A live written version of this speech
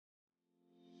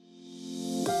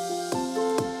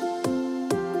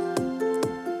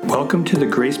Welcome to the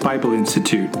Grace Bible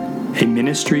Institute, a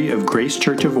ministry of Grace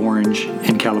Church of Orange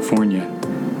in California.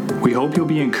 We hope you'll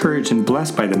be encouraged and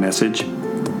blessed by the message.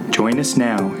 Join us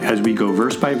now as we go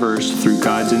verse by verse through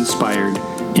God's inspired,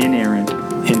 inerrant,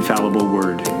 infallible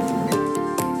Word.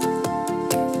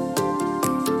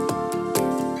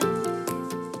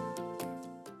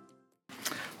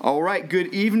 All right,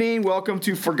 good evening. Welcome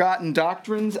to Forgotten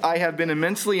Doctrines. I have been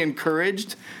immensely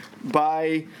encouraged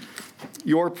by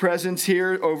your presence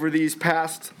here over these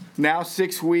past now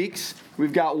 6 weeks.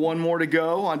 We've got one more to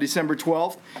go on December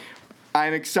 12th.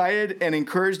 I'm excited and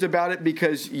encouraged about it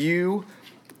because you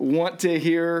want to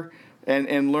hear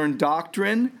and learn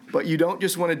doctrine, but you don't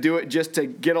just want to do it just to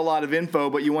get a lot of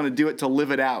info, but you want to do it to live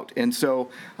it out. And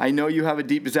so I know you have a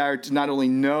deep desire to not only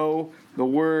know the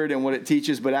Word and what it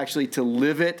teaches, but actually to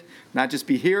live it, not just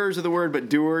be hearers of the Word, but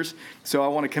doers. So I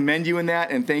want to commend you in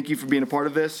that, and thank you for being a part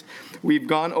of this. We've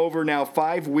gone over now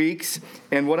 5 weeks,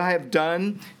 and what I have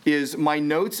done is my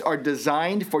notes are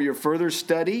designed for your further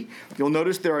study. You'll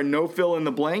notice there are no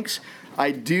fill-in-the-blanks.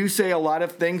 I do say a lot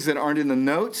of things that aren't in the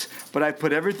notes, but I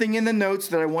put everything in the notes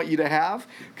that I want you to have,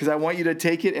 because I want you to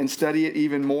take it and study it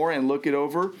even more and look it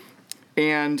over.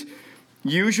 And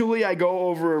usually I go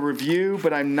over a review,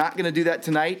 but I'm not going to do that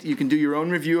tonight. You can do your own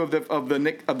review of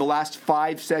the last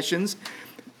 5 sessions.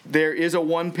 There is a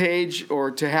 1-page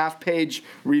or to half-page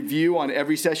review on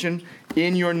every session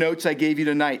in your notes I gave you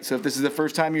tonight. So if this is the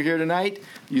first time you're here tonight,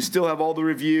 you still have all the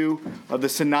review of the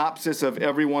synopsis of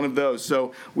every one of those.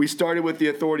 So we started with the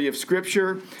authority of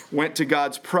Scripture, went to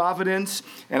God's providence,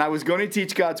 and I was going to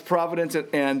teach God's providence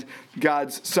and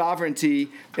God's sovereignty.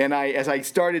 And as I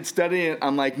started studying it,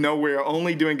 I'm like, no, we're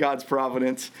only doing God's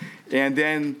providence. And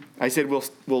then I said,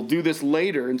 we'll do this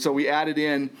later. And so we added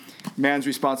in man's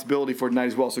responsibility for tonight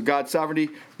as well. So God's sovereignty,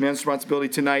 man's responsibility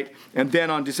tonight. And then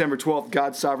on December 12th,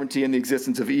 God's sovereignty and the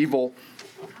existence of evil.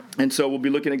 And so we'll be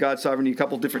looking at God's sovereignty a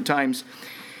couple different times.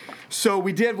 So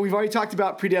we've already talked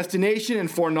about predestination and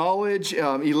foreknowledge,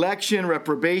 election,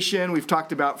 reprobation. We've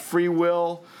talked about free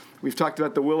will. We've talked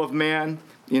about the will of man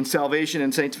in salvation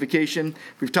and sanctification.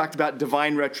 We've talked about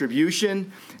divine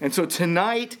retribution. And so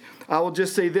tonight, I will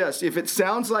just say this. If it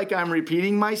sounds like I'm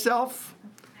repeating myself,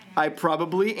 I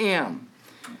probably am.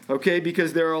 Okay,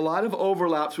 because there are a lot of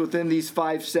overlaps within these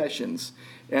 5 sessions.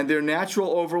 And they're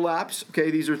natural overlaps. Okay,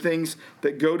 these are things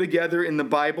that go together in the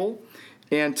Bible.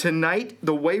 And tonight,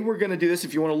 the way we're going to do this,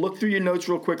 if you want to look through your notes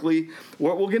real quickly,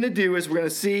 what we're going to do is we're going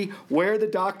to see where the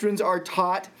doctrines are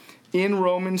taught in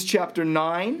Romans chapter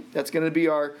 9. That's going to be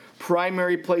our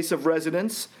primary place of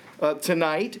residence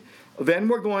tonight. Then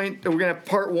we're going to have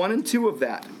part 1 and 2 of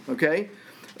that, okay?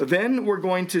 Then we're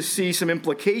going to see some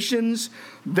implications.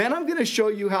 Then I'm going to show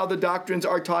you how the doctrines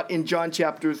are taught in John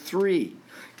chapter 3.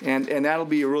 And that'll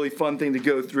be a really fun thing to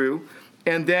go through.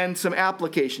 And then some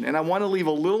application. And I want to leave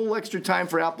a little extra time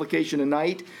for application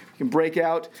tonight. You can break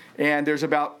out, and there's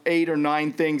about 8 or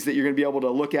 9 things that you're going to be able to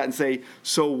look at and say,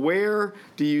 so where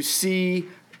do you see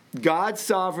God's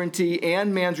sovereignty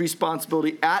and man's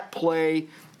responsibility at play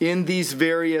in these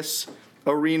various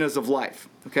arenas of life?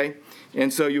 Okay?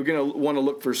 And so you're going to want to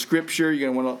look for Scripture.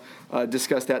 You're going to want to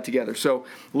discuss that together. So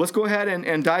let's go ahead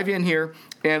and dive in here.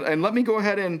 And let me go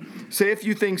ahead and say a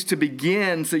few things to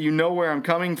begin so you know where I'm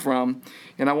coming from.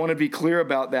 And I want to be clear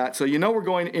about that. So you know we're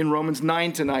going in Romans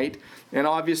 9 tonight. And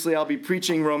obviously I'll be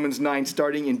preaching Romans 9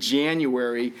 starting in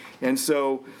January. And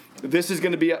so this is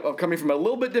going to be coming from a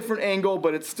little bit different angle,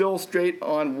 but it's still straight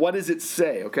on what does it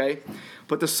say, okay?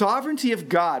 But the sovereignty of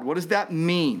God, what does that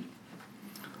mean?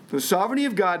 The sovereignty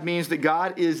of God means that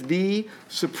God is the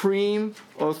supreme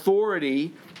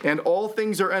authority and all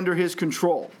things are under His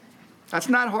control. That's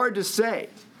not hard to say.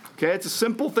 Okay, it's a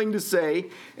simple thing to say,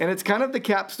 and it's kind of the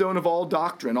capstone of all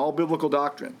doctrine, all biblical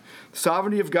doctrine. The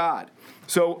sovereignty of God.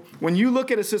 So when you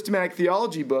look at a systematic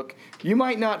theology book, you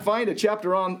might not find a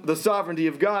chapter on the sovereignty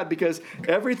of God because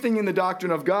everything in the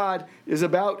doctrine of God is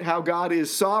about how God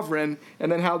is sovereign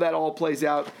and then how that all plays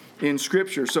out in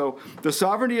Scripture. So the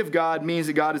sovereignty of God means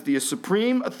that God is the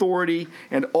supreme authority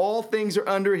and all things are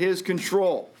under His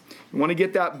control. You want to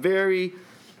get that very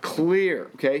clear,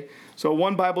 okay? So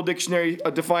one Bible dictionary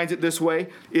defines it this way.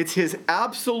 It's His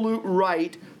absolute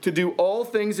right to do all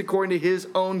things according to His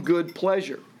own good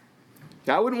pleasure.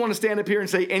 Now, I wouldn't want to stand up here and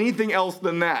say anything else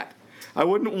than that. I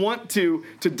wouldn't want to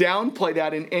downplay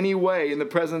that in any way in the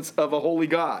presence of a holy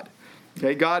God.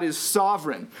 Okay, God is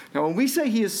sovereign. Now, when we say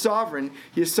He is sovereign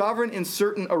in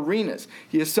certain arenas.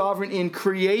 He is sovereign in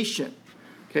creation.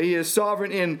 Okay, He is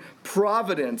sovereign in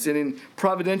providence and in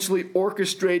providentially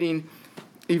orchestrating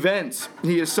events.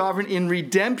 He is sovereign in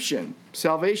redemption,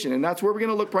 salvation, and that's where we're going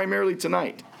to look primarily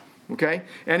tonight. Okay,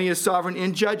 and He is sovereign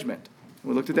in judgment.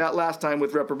 We looked at that last time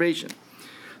with reprobation.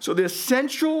 So the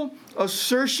essential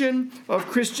assertion of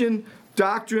Christian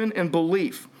doctrine and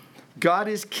belief: God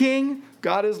is king,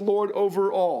 God is Lord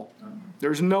over all.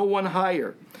 There's no one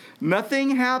higher.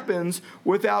 Nothing happens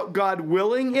without God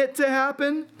willing it to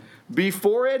happen,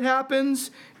 before it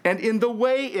happens, and in the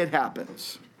way it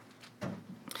happens.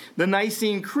 The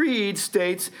Nicene Creed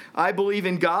states, I believe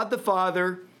in God the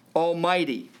Father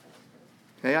Almighty.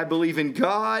 Okay, I believe in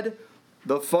God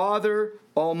the Father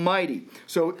Almighty.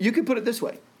 So you can put it this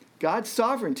way: God's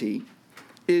sovereignty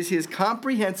is his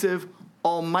comprehensive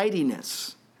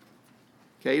almightiness.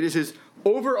 Okay, it is his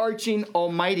overarching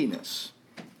almightiness.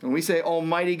 When we say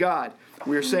Almighty God,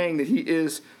 we are saying that he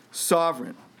is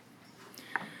sovereign.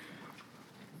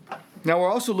 Now,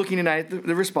 we're also looking tonight at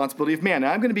the responsibility of man.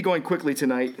 Now, I'm going to be going quickly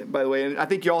tonight, by the way, and I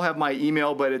think you all have my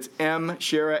email, but it's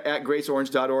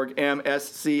mshara@graceorange.org,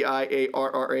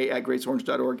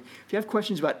 msciarra@graceorange.org. If you have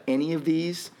questions about any of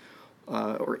these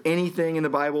or anything in the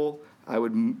Bible, I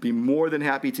would be more than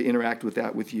happy to interact with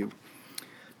that with you.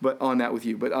 But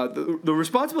the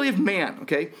responsibility of man,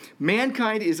 okay?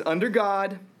 Mankind is under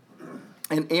God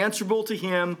and answerable to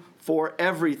him for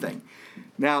everything.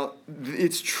 Now,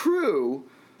 it's true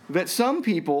that some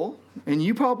people, and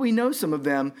you probably know some of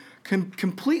them, can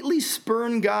completely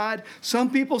spurn God.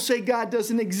 Some people say God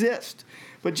doesn't exist.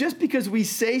 But just because we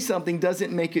say something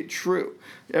doesn't make it true.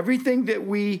 Everything that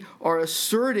we are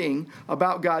asserting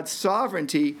about God's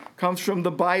sovereignty comes from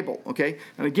the Bible, okay?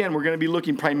 And again, we're going to be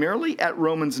looking primarily at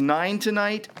Romans 9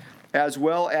 tonight, as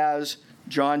well as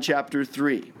John chapter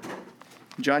 3.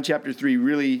 John chapter 3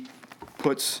 really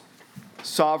puts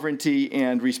sovereignty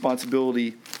and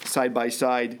responsibility side by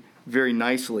side very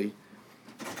nicely.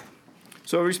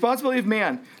 So, responsibility of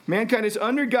man. Mankind is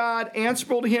under God,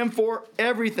 answerable to him for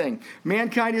everything.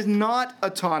 Mankind is not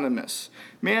autonomous.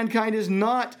 Mankind is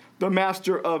not the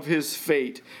master of his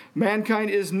fate.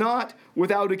 Mankind is not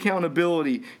without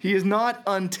accountability. He is not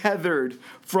untethered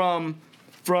from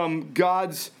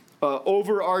God's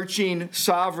overarching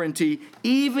sovereignty,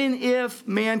 even if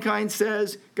mankind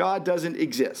says God doesn't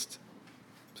exist.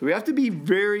 So we have to be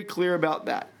very clear about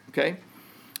that, okay?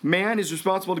 Man is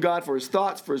responsible to God for his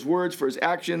thoughts, for his words, for his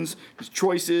actions, his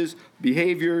choices,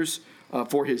 behaviors,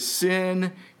 for his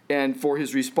sin, and for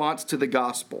his response to the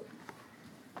gospel.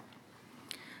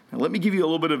 Now, let me give you a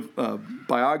little bit of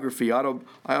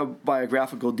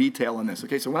autobiographical detail on this.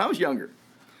 Okay, so when I was younger,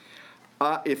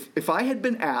 if I had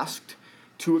been asked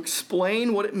to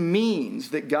explain what it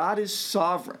means that God is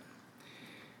sovereign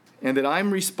and that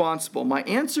I'm responsible, my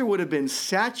answer would have been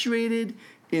saturated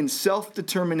in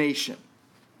self-determination.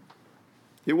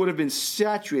 It would have been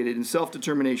saturated in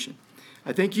self-determination.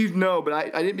 I think you know, but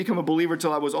I didn't become a believer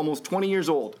until I was almost 20 years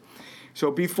old. So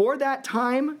before that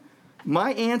time,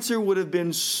 my answer would have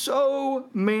been so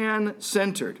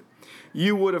man-centered.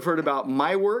 You would have heard about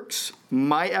my works,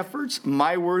 my efforts,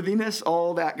 my worthiness,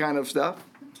 all that kind of stuff.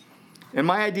 And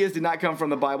my ideas did not come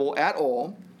from the Bible at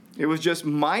all. It was just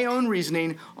my own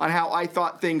reasoning on how I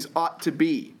thought things ought to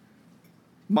be.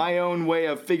 My own way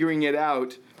of figuring it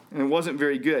out, and it wasn't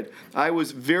very good. I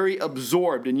was very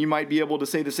absorbed, and you might be able to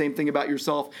say the same thing about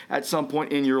yourself at some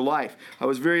point in your life. I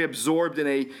was very absorbed in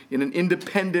an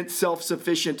independent,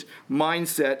 self-sufficient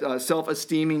mindset,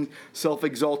 self-esteeming,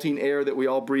 self-exalting air that we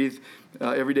all breathe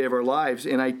every day of our lives.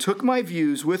 And I took my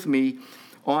views with me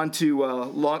on to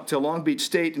Long Beach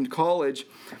State in college.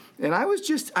 And I was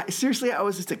just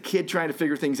a kid trying to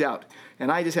figure things out.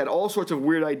 And I just had all sorts of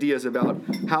weird ideas about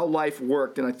how life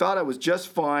worked. And I thought I was just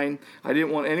fine. I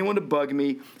didn't want anyone to bug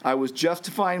me. I was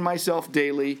justifying myself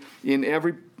daily in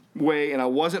every way, and I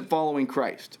wasn't following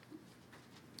Christ.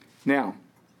 Now,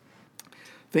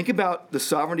 think about the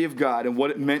sovereignty of God and what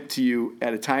it meant to you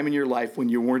at a time in your life when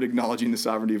you weren't acknowledging the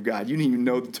sovereignty of God. You didn't even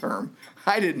know the term.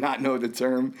 I did not know the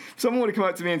term. If someone would have come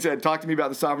up to me and said, talk to me about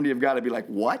the sovereignty of God, I'd be like,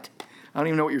 what? I don't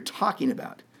even know what you're talking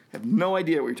about. I have no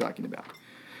idea what you're talking about.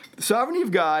 The sovereignty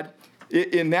of God,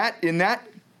 in that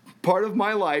part of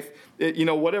my life,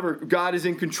 whatever, God is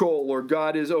in control, or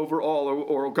God is over all,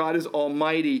 or God is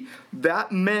almighty,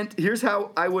 that meant, here's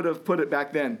how I would have put it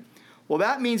back then. Well,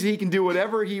 that means he can do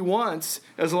whatever he wants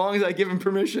as long as I give him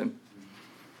permission.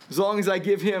 As long as I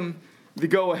give him the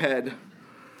go-ahead.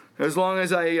 As long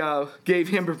as I gave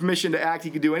him permission to act, he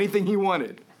could do anything he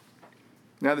wanted.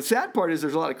 Now, the sad part is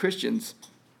there's a lot of Christians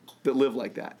that live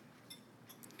like that.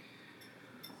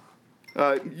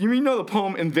 You know the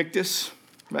poem Invictus,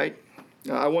 right?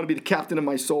 I want to be the captain of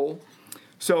my soul.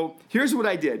 So here's what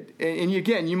I did. And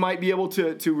again, you might be able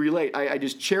to relate. I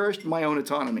just cherished my own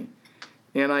autonomy.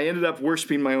 And I ended up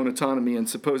worshiping my own autonomy and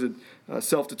supposed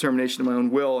self-determination of my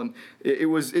own will. And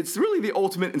it's really the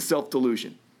ultimate in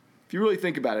self-delusion. If you really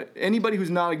think about it, anybody who's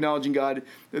not acknowledging God,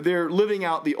 they're living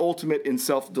out the ultimate in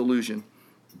self-delusion.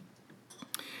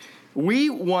 We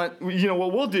want,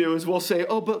 what we'll do is we'll say,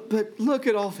 oh, but look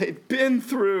at all they've been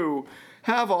through.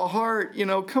 Have a heart,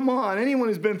 come on. Anyone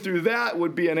who's been through that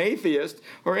would be an atheist,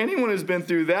 or anyone who's been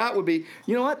through that would be,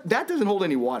 you know what? That doesn't hold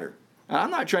any water.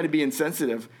 I'm not trying to be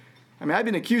insensitive. I mean, I've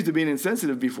been accused of being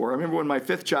insensitive before. I remember when my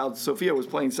fifth child, Sophia, was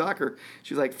playing soccer.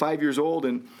 She was like 5 years old,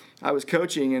 and I was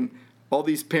coaching, and all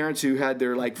these parents who had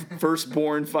their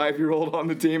firstborn 5-year-old on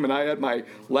the team, and I had my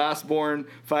lastborn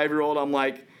 5-year-old. I'm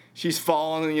like, she's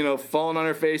falling on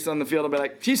her face on the field. I'll be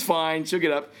like, she's fine, she'll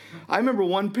get up. I remember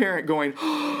one parent going,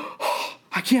 oh,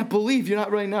 I can't believe you're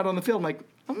not running out on the field. I'm like,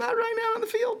 I'm not running out on the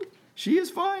field. She is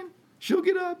fine. She'll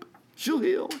get up. She'll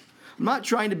heal. I'm not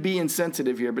trying to be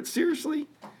insensitive here, but seriously,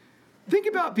 think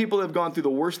about people that have gone through the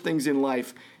worst things in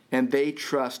life, and they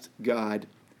trust God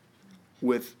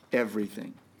with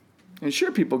everything. And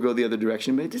sure, people go the other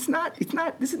direction, but this is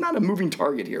not a moving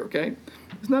target here, okay?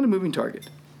 It's not a moving target.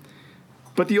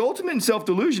 But the ultimate in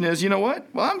self-delusion is, you know what?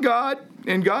 Well, I'm God,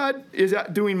 and God is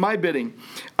doing my bidding.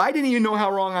 I didn't even know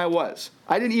how wrong I was.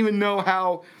 I didn't even know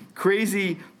how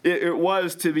crazy it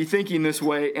was to be thinking this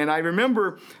way. And I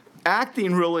remember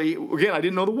acting really, again, I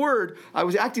didn't know the word. I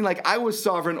was acting like I was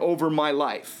sovereign over my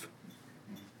life.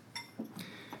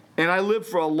 And I lived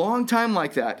for a long time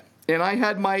like that. And I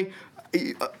had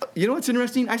you know what's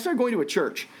interesting? I started going to a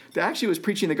church that actually was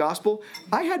preaching the gospel.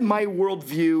 I had my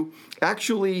worldview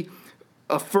actually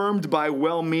affirmed by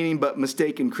well-meaning but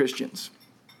mistaken Christians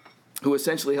who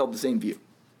essentially held the same view.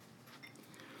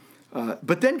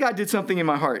 But then God did something in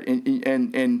my heart,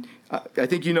 and I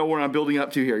think you know where I'm building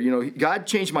up to here. God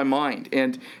changed my mind,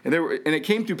 and it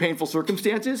came through painful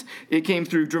circumstances. It came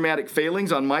through dramatic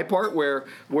failings on my part,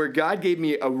 where God gave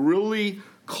me a really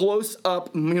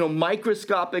close-up,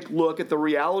 microscopic look at the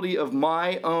reality of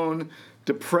my own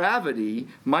depravity,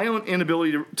 my own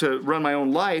inability to run my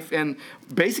own life, and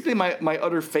basically my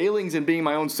utter failings in being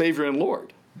my own Savior and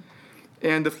Lord.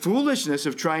 And the foolishness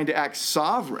of trying to act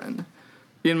sovereign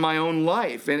in my own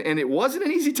life. And it wasn't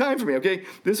an easy time for me, okay?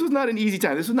 This was not an easy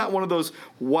time. This was not one of those,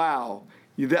 wow,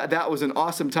 that was an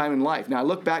awesome time in life. Now, I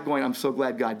look back going, I'm so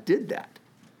glad God did that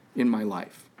in my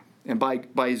life. And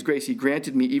by His grace, He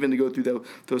granted me even to go through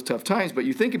those tough times. But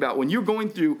you think about when you're going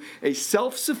through a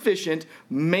self-sufficient,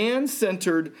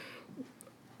 man-centered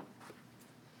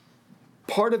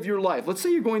part of your life. Let's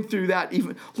say you're going through that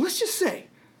even, let's just say,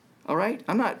 all right?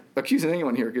 I'm not accusing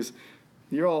anyone here because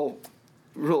you're all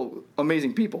real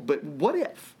amazing people. But what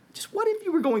if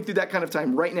you were going through that kind of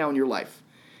time right now in your life?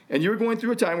 And you're going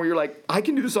through a time where you're like, I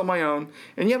can do this on my own.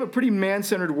 And you have a pretty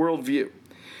man-centered worldview.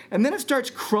 And then it starts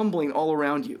crumbling all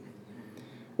around you.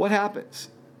 What happens?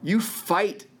 You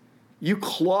fight, you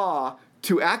claw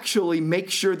to actually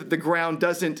make sure that the ground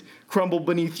doesn't crumble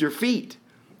beneath your feet.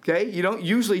 Okay? You don't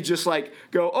usually just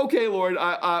go, okay, Lord,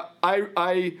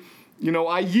 I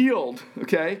yield.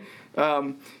 Okay?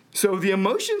 So the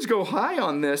emotions go high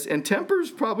on this, and tempers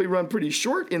probably run pretty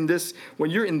short in this when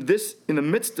you're in the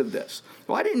midst of this.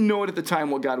 Well, I didn't know it at the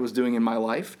time what God was doing in my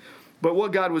life. But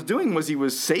what God was doing was He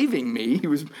was saving me. He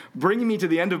was bringing me to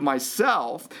the end of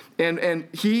myself. And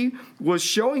He was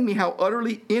showing me how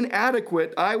utterly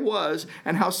inadequate I was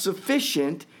and how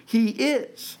sufficient He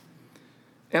is.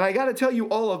 And I got to tell you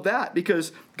all of that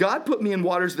because God put me in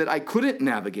waters that I couldn't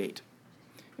navigate.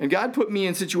 And God put me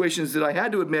in situations that I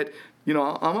had to admit, I'm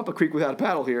up a creek without a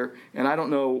paddle here, and I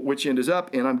don't know which end is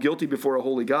up, and I'm guilty before a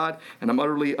holy God, and I'm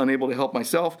utterly unable to help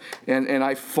myself. And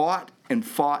I fought and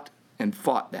fought and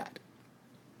fought that.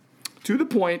 To the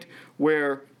point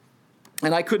where,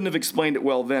 and I couldn't have explained it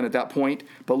well then at that point,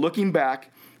 but looking back,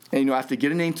 and after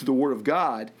getting into the Word of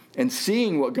God and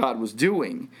seeing what God was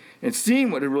doing and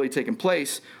seeing what had really taken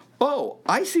place,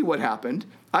 I see what happened.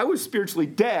 I was spiritually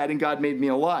dead and God made me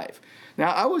alive.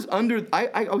 Now, I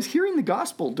was hearing the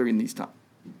gospel during these times.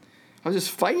 I was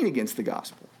just fighting against the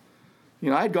gospel.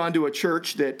 I had gone to a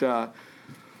church that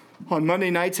on Monday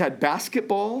nights had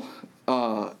basketball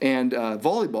and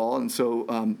volleyball, and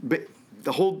so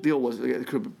the whole deal was they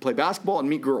could play basketball and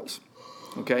meet girls.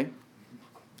 Okay,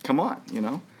 come on,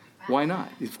 why not?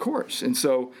 Of course. And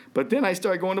so, but then I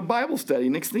started going to Bible study.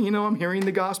 Next thing you know, I'm hearing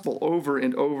the gospel over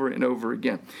and over and over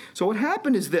again. So what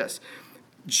happened is this: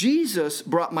 Jesus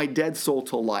brought my dead soul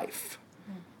to life.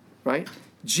 Right?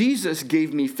 Jesus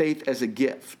gave me faith as a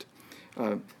gift,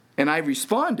 and I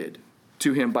responded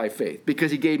to Him by faith because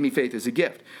He gave me faith as a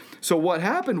gift. So what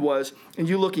happened was, and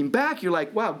you looking back, you're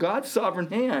like, wow, God's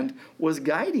sovereign hand was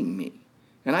guiding me.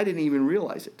 And I didn't even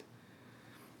realize it.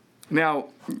 Now,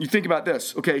 you think about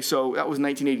this. Okay, so that was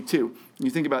 1982. You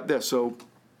think about this. So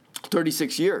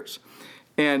 36 years.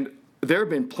 And there have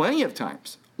been plenty of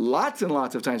times, lots and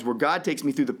lots of times, where God takes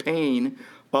me through the pain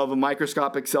of a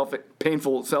microscopic,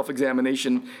 painful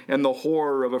self-examination and the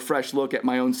horror of a fresh look at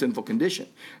my own sinful condition.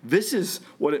 This is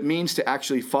what it means to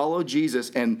actually follow Jesus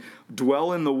and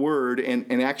dwell in the Word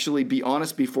and actually be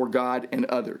honest before God and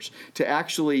others, to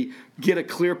actually get a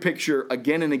clear picture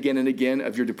again and again and again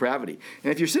of your depravity.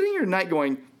 And if you're sitting here tonight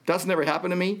going, that's never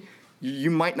happened to me,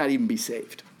 you might not even be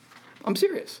saved. I'm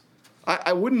serious.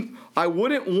 I wouldn't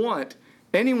want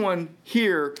anyone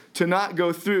here to not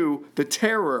go through the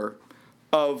terror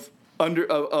of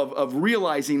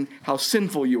realizing how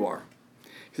sinful you are.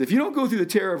 Because if you don't go through the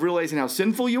terror of realizing how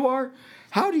sinful you are,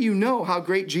 how do you know how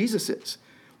great Jesus is?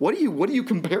 What are you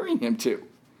comparing him to?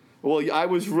 Well, I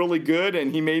was really good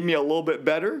and he made me a little bit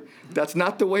better. That's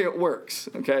not the way it works,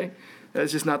 okay?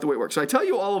 That's just not the way it works. So I tell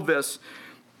you all of this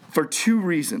for two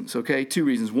reasons, okay? Two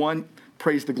reasons. One,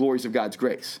 praise the glories of God's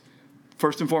grace.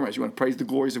 First and foremost, you want to praise the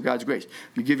glories of God's grace.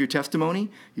 You give your testimony,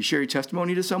 you share your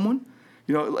testimony to someone.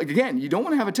 You know, like again, you don't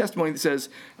want to have a testimony that says,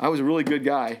 I was a really good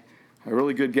guy, a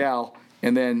really good gal,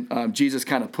 and then Jesus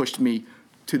kind of pushed me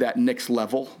to that next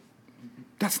level.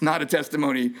 That's not a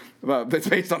testimony that's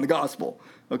based on the gospel,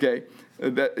 okay?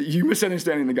 You're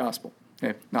misunderstanding the gospel.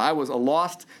 Okay? Now, I was a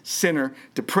lost sinner,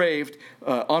 depraved,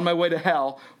 on my way to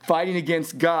hell, fighting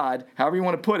against God, however you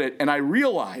want to put it, and I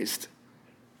realized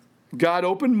God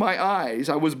opened my eyes.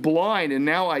 I was blind, and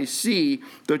now I see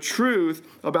the truth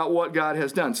about what God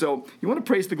has done. So you want to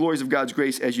praise the glories of God's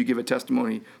grace as you give a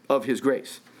testimony of his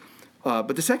grace.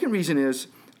 But the second reason is,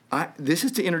 this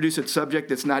is to introduce a subject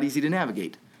that's not easy to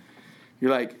navigate.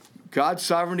 You're like, God's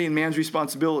sovereignty and man's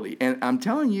responsibility. And I'm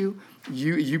telling you,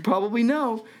 you probably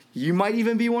know, you might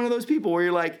even be one of those people where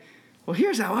you're like, well,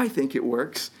 here's how I think it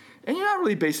works. And you're not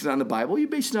really based it on the Bible. You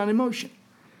base it on emotion.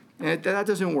 And that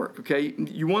doesn't work, okay?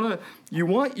 You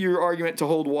want your argument to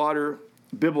hold water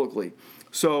biblically.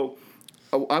 So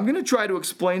I'm going to try to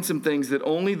explain some things that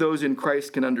only those in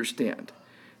Christ can understand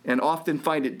and often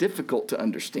find it difficult to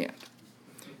understand.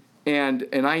 And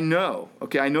I know,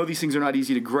 okay, I know these things are not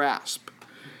easy to grasp,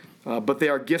 but they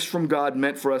are gifts from God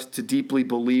meant for us to deeply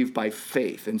believe by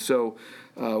faith. And so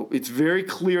it's very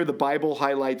clear the Bible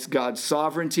highlights God's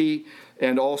sovereignty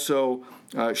and also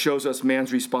shows us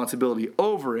man's responsibility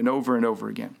over and over and over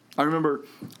again. I remember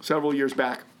several years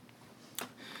back, I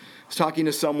was talking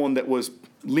to someone that was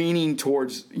leaning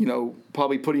towards,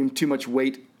 probably putting too much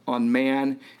weight on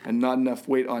man and not enough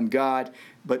weight on God,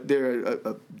 but they're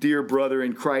a dear brother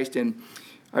in Christ. And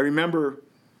I remember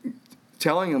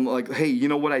telling him, like, hey, you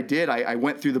know what I did? I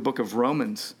went through the book of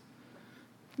Romans.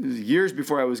 It was years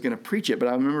before I was going to preach it, but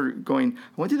I remember I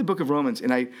went through the book of Romans,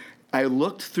 and I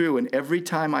looked through, and every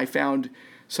time I found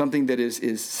something that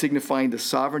is signifying the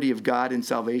sovereignty of God in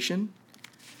salvation,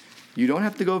 you don't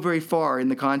have to go very far in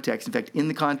the context. In fact, in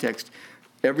the context,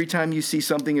 every time you see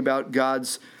something about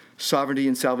God's sovereignty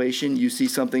in salvation, you see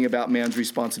something about man's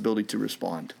responsibility to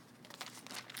respond.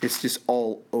 It's just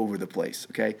all over the place,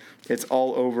 okay? It's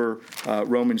all over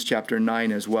Romans chapter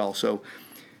 9 as well. So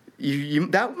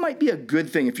that might be a good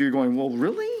thing if you're going, well,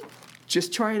 really?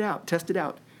 Just try it out. Test it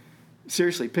out.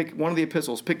 Seriously, pick one of the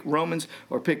epistles. Pick Romans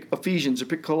or pick Ephesians or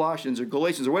pick Colossians or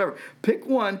Galatians or whatever. Pick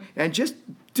one and just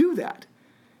do that.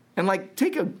 And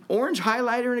take an orange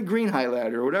highlighter and a green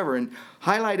highlighter or whatever and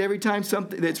highlight every time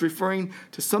something that's referring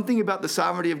to something about the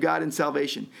sovereignty of God in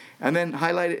salvation. And then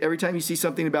highlight it every time you see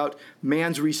something about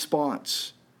man's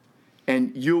response.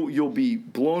 And you'll be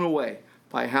blown away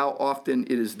by how often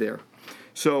it is there.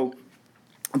 So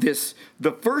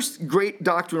the first great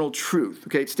doctrinal truth,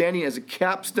 okay, standing as a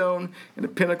capstone and a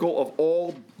pinnacle of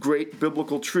all great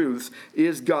biblical truths,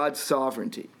 is God's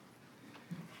sovereignty.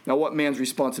 Now, what man's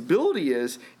responsibility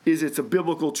is it's a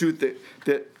biblical truth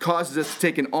that causes us to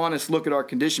take an honest look at our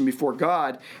condition before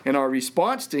God and our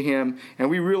response to him, and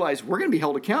we realize we're going to be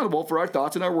held accountable for our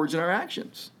thoughts and our words and our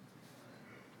actions.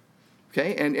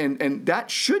 Okay, and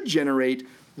that should generate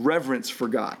reverence for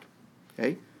God.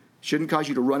 Okay, it shouldn't cause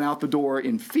you to run out the door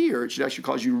in fear. It should actually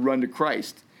cause you to run to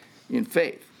Christ in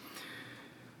faith.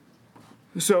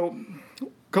 So, a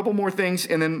couple more things,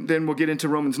 and then we'll get into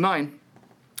Romans 9.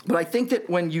 But I think that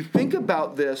when you think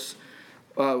about this,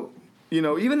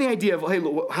 even the idea of, hey,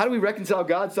 how do we reconcile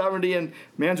God's sovereignty and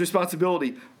man's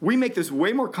responsibility? We make this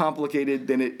way more complicated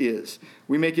than it is.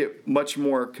 We make it much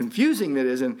more confusing than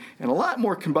it is and a lot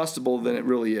more combustible than it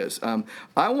really is.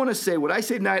 I want to say what I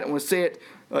say tonight, I want to say it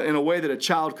in a way that a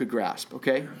child could grasp,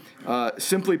 okay?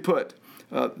 Simply put,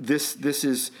 this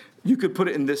is, you could put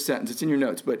it in this sentence. It's in your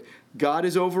notes, but God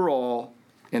is over all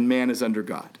and man is under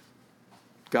God.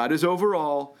 God is over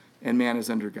all, and man is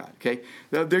under God, okay?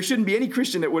 Now, there shouldn't be any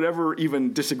Christian that would ever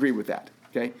even disagree with that,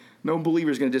 Okay? No believer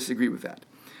is going to disagree with that.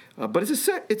 But it's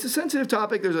a sensitive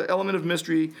topic. There's an element of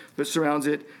mystery that surrounds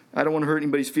it. I don't want to hurt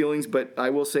anybody's feelings, but I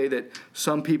will say that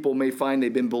some people may find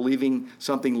they've been believing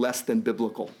something less than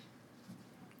biblical.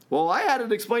 Well, I had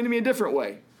it explained to me a different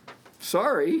way.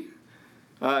 Sorry.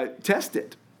 Test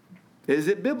it. Is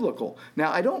it biblical?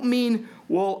 Now, I don't mean,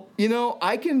 well,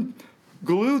 I can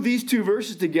glue these two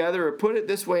verses together or put it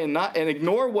this way and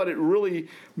ignore what it really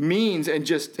means and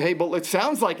just, hey, but it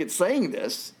sounds like it's saying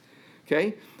this.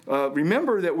 Okay?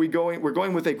 Remember that we're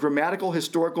going with a grammatical,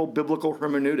 historical, biblical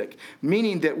hermeneutic,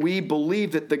 meaning that we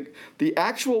believe that the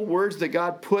actual words that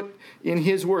God put in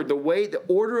His Word, the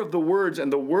order of the words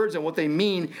and what they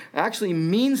mean actually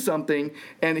mean something,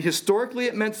 and historically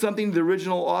it meant something to the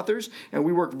original authors, and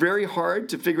we work very hard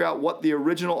to figure out what the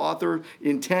original author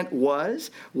intent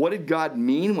was. What did God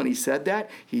mean when He said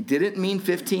that? He didn't mean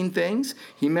 15 things.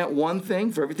 He meant one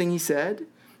thing for everything He said.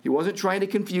 He wasn't trying to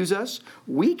confuse us.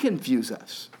 We confuse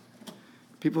us.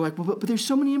 People are like, well, but there's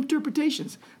so many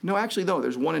interpretations. No, actually, no.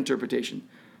 There's one interpretation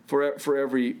for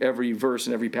every verse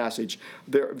and every passage.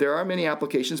 There are many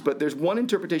applications, but there's one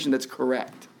interpretation that's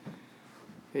correct.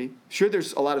 Okay? Sure,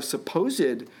 there's a lot of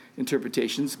supposed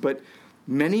interpretations, but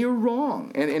many are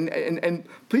wrong. And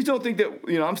please don't think that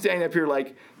I'm standing up here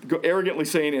like arrogantly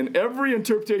saying, and every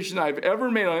interpretation I've ever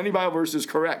made on any Bible verse is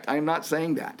correct. I'm not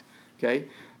saying that. Okay.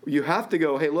 You have to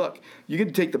go, hey, look, you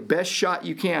can take the best shot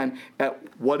you can at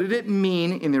what did it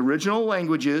mean in the original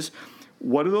languages,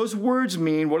 what do those words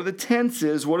mean, what are the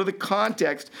tenses, what are the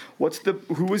context,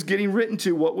 who was getting written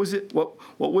to, what was it, what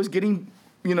was getting,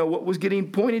 what was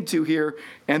getting pointed to here,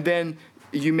 and then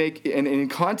you make, and in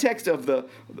context of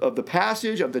the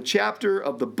passage, of the chapter,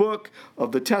 of the book,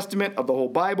 of the Testament, of the whole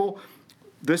Bible,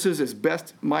 this is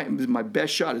my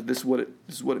best shot. This is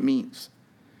what it means.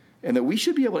 And that we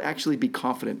should be able to actually be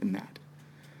confident in that.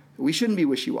 We shouldn't be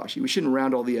wishy-washy. We shouldn't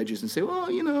round all the edges and say,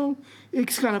 well,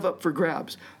 it's kind of up for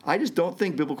grabs. I just don't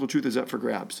think biblical truth is up for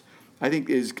grabs. I think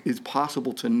it's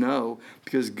possible to know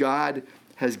because God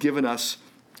has given us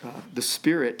the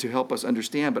Spirit to help us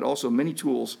understand, but also many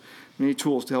tools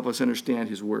to help us understand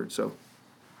His Word. So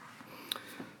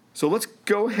let's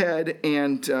go ahead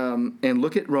and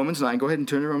look at Romans 9. Go ahead and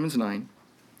turn to Romans 9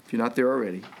 if you're not there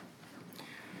already.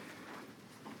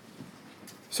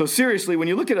 So seriously, when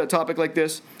you look at a topic like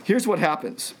this, here's what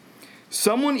happens.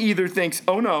 Someone either thinks,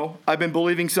 oh no, I've been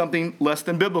believing something less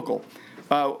than biblical.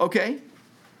 Okay,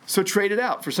 so trade it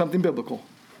out for something biblical.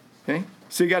 Okay,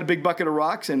 so you got a big bucket of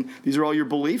rocks and these are all your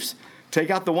beliefs. Take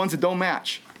out the ones that don't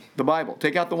match the Bible.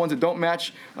 Take out the ones that don't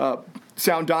match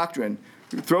sound doctrine.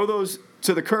 Throw those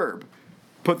to the curb.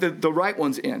 Put the right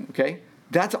ones in, okay?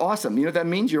 That's awesome. You know what that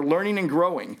means? You're learning and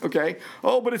growing, okay?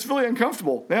 Oh, but it's really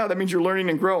uncomfortable. Yeah, that means you're learning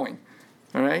and growing.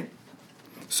 All right,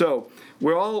 so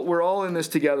we're all in this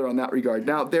together on that regard.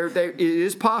 Now, it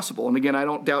is possible, and again, I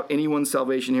don't doubt anyone's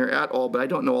salvation here at all, but I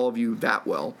don't know all of you that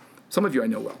well. Some of you I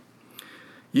know well.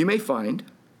 You may find,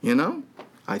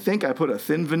 I think I put a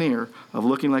thin veneer of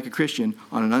looking like a Christian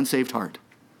on an unsaved heart.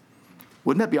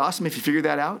 Wouldn't that be awesome if you figured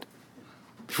that out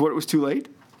before it was too late?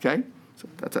 Okay, so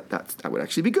that would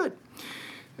actually be good.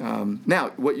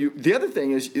 Now, the other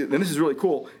thing is, and this is really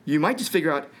cool, you might just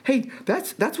figure out, hey,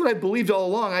 that's what I believed all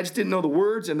along. I just didn't know the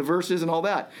words and the verses and all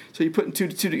that. So you put two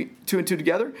and two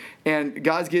together, and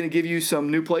God's going to give you some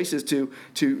new places to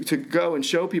go and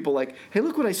show people, like, hey,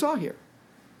 look what I saw here,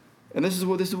 and this is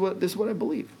what I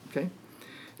believe. Okay,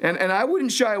 and I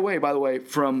wouldn't shy away, by the way,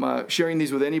 from sharing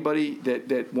these with anybody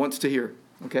that wants to hear.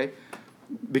 Okay,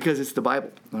 because it's the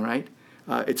Bible. All right,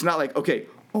 it's not like, okay,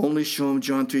 only show them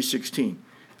John 3:16.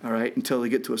 All right, until they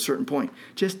get to a certain point.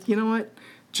 Just, you know what?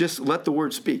 Just let the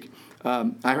word speak.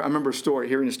 I remember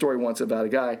hearing a story once about a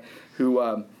guy who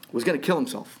was going to kill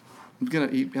himself.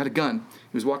 He had a gun.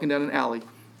 He was walking down an alley,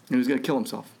 and he was going to kill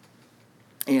himself.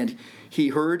 And he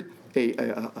heard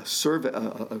a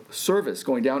service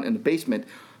going down in the basement.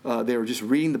 They were just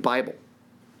reading the Bible.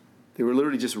 They were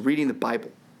literally just reading the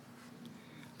Bible.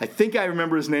 I think I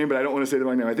remember his name, but I don't want to say the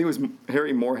wrong name. I think it was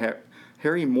Harry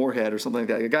Moorhead or something like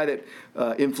that, a guy that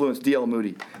influenced D.L.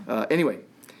 Moody. Anyway,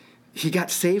 he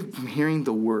got saved from hearing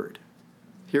the word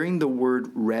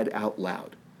read out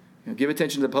loud. Give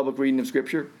attention to the public reading of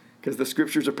Scripture, because the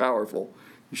Scriptures are powerful.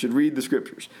 You should read the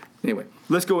Scriptures. Anyway,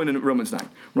 let's go into Romans 9.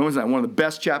 Romans 9, one of the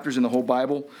best chapters in the whole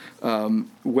Bible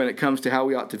when it comes to how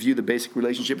we ought to view the basic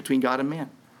relationship between God and man.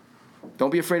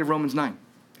 Don't be afraid of Romans 9.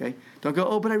 Okay? Don't go,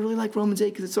 oh, but I really like Romans 8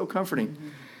 because it's so comforting. Mm-hmm.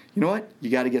 You know what? You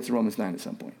got to get to Romans 9 at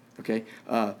some point. Okay,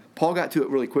 Paul got to it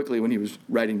really quickly when he was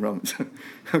writing Romans.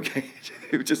 Okay,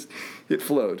 it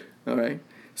flowed. All right,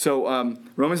 So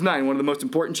Romans 9, one of the most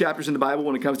important chapters in the Bible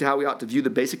when it comes to how we ought to view the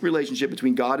basic relationship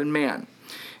between God and man.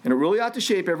 And it really ought to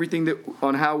shape everything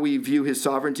on how we view his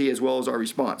sovereignty as well as our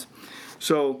response.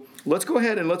 So let's go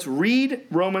ahead and let's read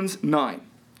Romans 9.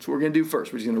 That's what we're going to do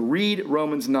first. We're just going to read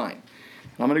Romans 9.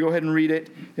 I'm going to go ahead and read it.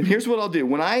 And here's what I'll do.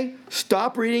 When I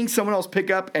stop reading, someone else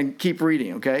pick up and keep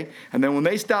reading, okay? And then when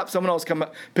they stop, someone else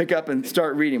pick up and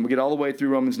start reading. We'll get all the way through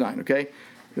Romans 9, okay?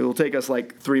 It'll take us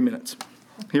like 3 minutes.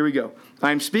 Here we go.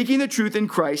 I am speaking the truth in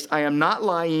Christ. I am not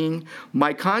lying.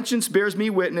 My conscience bears me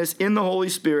witness in the Holy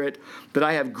Spirit that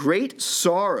I have great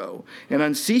sorrow and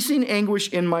unceasing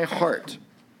anguish in my heart.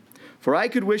 For I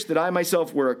could wish that I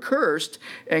myself were accursed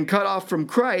and cut off from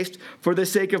Christ for the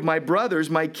sake of my brothers,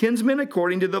 my kinsmen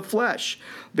according to the flesh.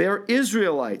 They are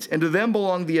Israelites, and to them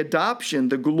belong the adoption,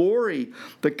 the glory,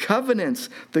 the covenants,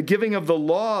 the giving of the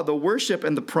law, the worship,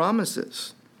 and the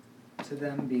promises. To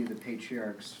them be the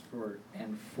patriarchs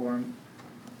and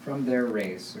from their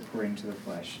race according to the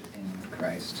flesh in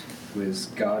Christ, who is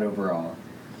God over all,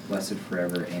 blessed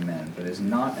forever. Amen. But is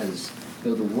not as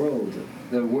though the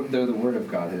word of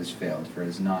God has failed, for it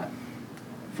is not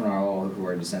from all who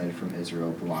are descended from Israel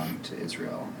belong to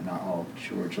Israel, and not all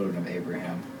who are children of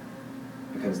Abraham,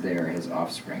 because they are his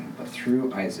offspring. But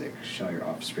through Isaac shall your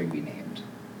offspring be named.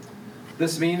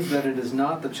 This means that it is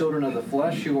not the children of the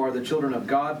flesh who are the children of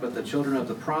God, but the children of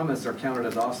the promise are counted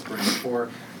as offspring. For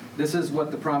this is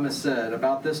what the promise said,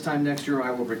 about this time next year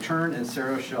I will return, and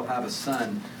Sarah shall have a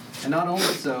son. And not only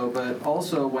so, but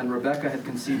also when Rebekah had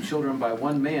conceived children by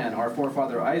one man, our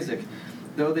forefather Isaac,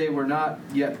 though they were not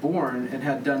yet born and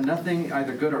had done nothing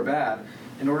either good or bad,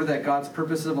 in order that God's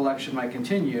purposes of election might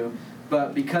continue,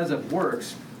 but because of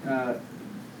works,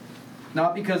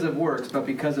 not because of works, but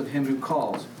because of him who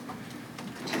calls.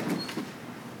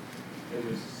 It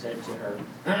was said to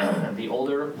her, the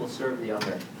older will serve the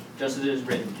younger. Just as it is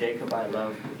written, Jacob I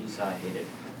loved, but Esau I hated.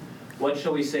 What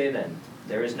shall we say then?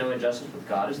 There is no injustice with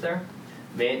God, is there?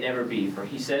 May it never be. For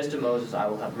he says to Moses, I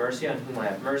will have mercy on whom I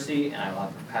have mercy, and I will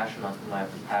have compassion on whom I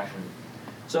have compassion.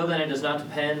 So then it does not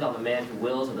depend on the man who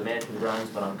wills or the man who runs,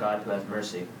 but on God who has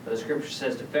mercy. For the scripture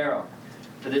says to Pharaoh,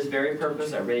 for this very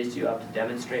purpose I raised you up to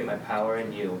demonstrate my power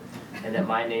in you, and that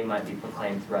my name might be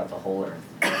proclaimed throughout the whole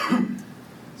earth.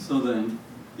 So then,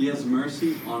 he has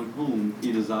mercy on whom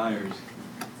he desires,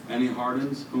 and he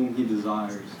hardens whom he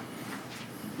desires.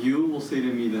 You will say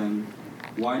to me then,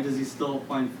 why does he still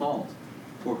find fault?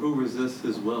 For who resists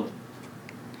his will?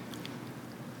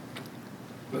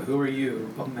 But who are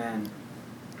you, O man,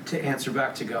 to answer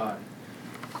back to God?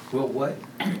 Will what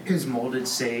is molded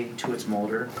say to its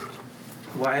molder,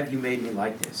 why have you made me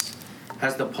like this?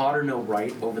 Has the potter no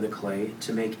right over the clay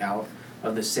to make out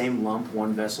of the same lump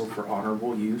one vessel for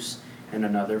honorable use and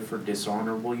another for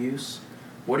dishonorable use?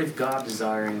 What if God,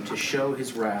 desiring to show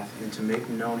his wrath and to make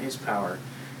known his power,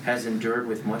 has endured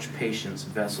with much patience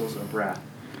vessels of wrath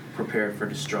prepared for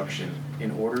destruction, in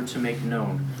order to make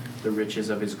known the riches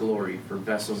of his glory for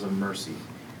vessels of mercy,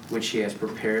 which he has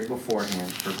prepared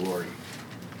beforehand for glory?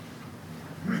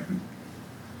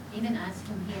 Even us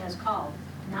whom he has called,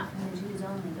 not from the Jews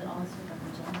only, but also from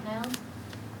the Gentiles,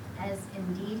 as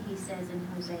indeed he says in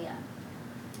Hosea,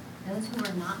 those who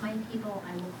are not my people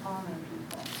I will call my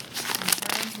people, and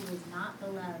him who is not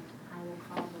beloved I will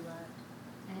call beloved.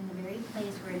 And in the very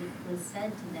place where it was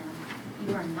said to them,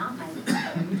 you are not my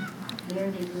people, there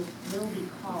they will be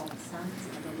called sons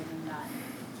of the living God.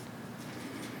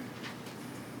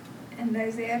 And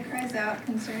Isaiah cries out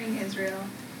concerning Israel,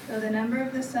 though the number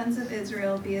of the sons of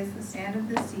Israel be as the sand of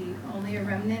the sea, only a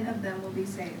remnant of them will be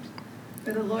saved.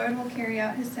 For the Lord will carry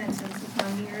out his sentence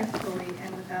upon the earth fully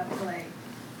and without delay.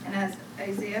 And as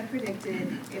Isaiah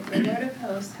predicted, if the Lord of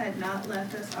hosts had not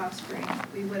left us offspring,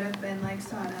 we would have been like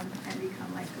Sodom and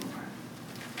become like Gomorrah.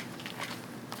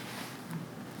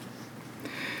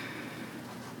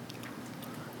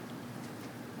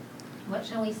 What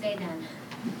shall we say then?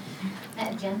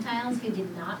 That Gentiles who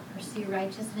did not pursue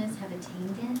righteousness have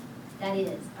attained it? That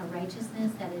is, a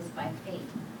righteousness that is by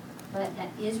faith. But that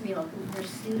Israel, who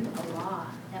pursued a law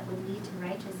that would lead to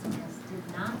righteousness,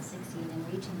 did not succeed in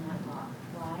reaching that law.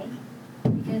 Why?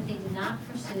 Because they did not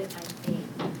pursue it by faith,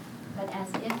 but as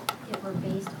if it were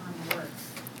based on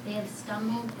works. They have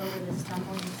stumbled over the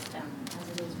stumbling stone, as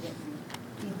it is written,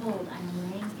 behold, I am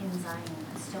laying in Zion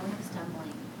a stone of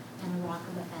stumbling and a rock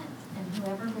of offense, and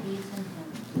whoever believes in him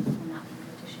will not be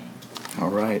put to shame. All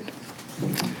right.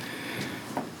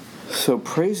 So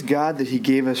praise God that he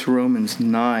gave us Romans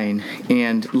 9.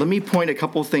 And let me point a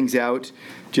couple things out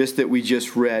just that we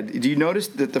just read. Do you notice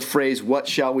that the phrase, what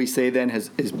shall we say then,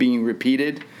 is being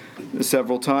repeated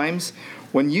several times?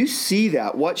 When you see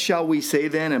that, what shall we say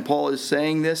then, and Paul is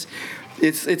saying this,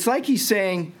 It's like he's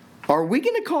saying, are we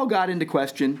going to call God into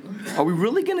question? Are we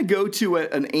really going to go to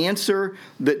an answer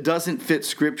that doesn't fit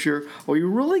Scripture? Are we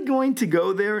really going to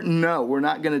go there? No, we're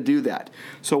not going to do that.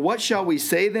 So what shall we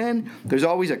say then? There's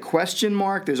always a question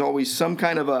mark. There's always some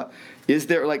kind of a, is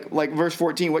there, like verse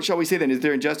 14, what shall we say then? Is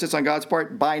there injustice on God's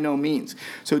part? By no means.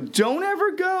 So don't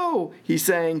ever go, he's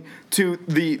saying, to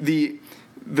the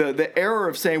error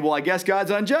of saying, well, I guess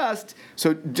God's unjust.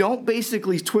 So don't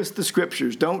basically twist the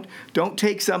Scriptures. Don't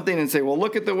take something and say, well,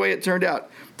 look at the way it turned out,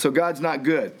 so God's not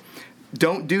good.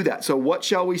 Don't do that. So what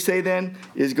shall we say then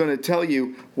is going to tell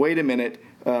you, wait a minute,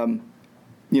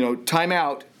 time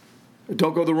out.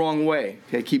 Don't go the wrong way.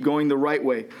 Okay, keep going the right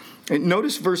way. And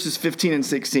notice verses 15 and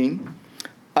 16.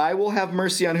 I will have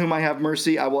mercy on whom I have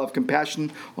mercy. I will have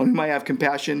compassion on whom I have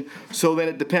compassion. So then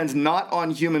it depends not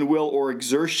on human will or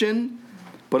exertion,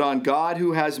 but on God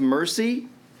who has mercy.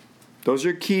 Those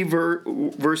are key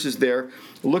verses there.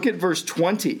 Look at verse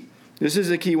 20. This is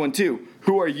a key one too.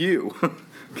 Who are you?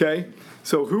 Okay?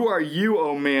 So who are you,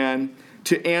 O man,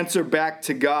 to answer back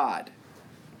to God?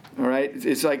 All right?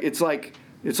 It's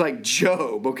like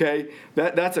Job, okay?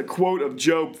 That's a quote of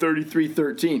Job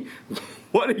 33:13.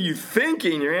 What are you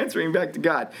thinking? You're answering back to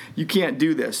God. You can't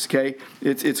do this, okay?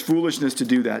 It's foolishness to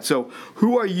do that. So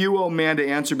who are you, O man, to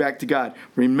answer back to God?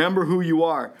 Remember who you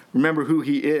are. Remember who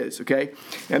he is, okay?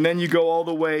 And then you go all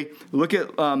the way. Look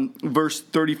at verse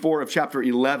 34 of chapter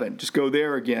 11. Just go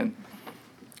there again.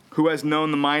 Who has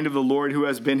known the mind of the Lord? Who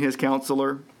has been his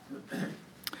counselor?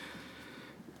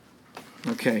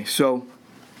 Okay, so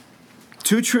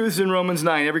two truths in Romans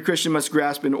 9 every Christian must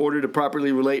grasp in order to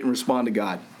properly relate and respond to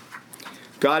God.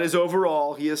 God is over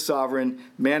all. He is sovereign.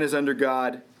 Man is under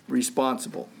God,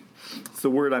 responsible. It's the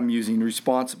word I'm using,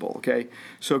 responsible, okay?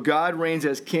 So God reigns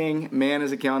as king. Man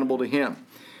is accountable to him.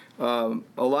 A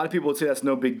lot of people would say that's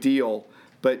no big deal,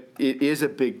 but it is a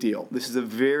big deal. This is a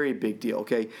very big deal,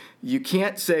 okay? You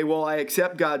can't say, well, I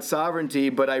accept God's sovereignty,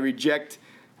 but I reject,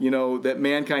 that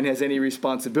mankind has any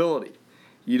responsibility.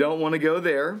 You don't want to go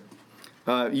there.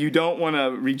 You don't want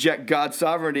to reject God's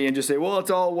sovereignty and just say, well, it's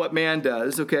all what man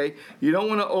does, okay? You don't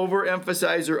want to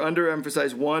overemphasize or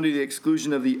underemphasize one to the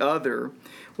exclusion of the other.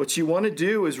 What you want to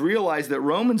do is realize that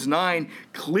Romans 9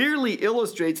 clearly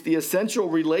illustrates the essential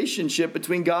relationship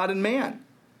between God and man.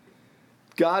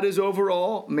 God is over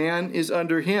all, man is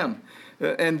under him.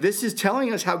 And this is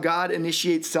telling us how God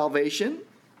initiates salvation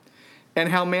and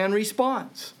how man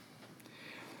responds.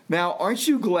 Now, aren't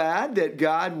you glad that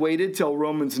God waited till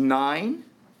Romans 9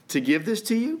 to give this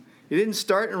to you? It didn't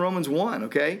start in Romans 1,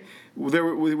 okay?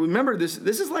 Remember, this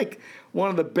is like one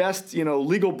of the best,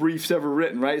 legal briefs ever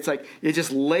written, right? It's like it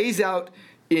just lays out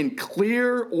in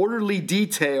clear, orderly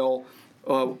detail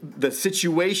the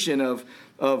situation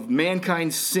of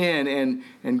mankind's sin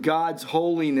and God's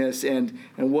holiness and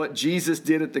what Jesus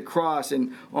did at the cross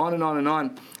and on and on and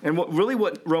on. And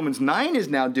what Romans 9 is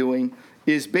now doing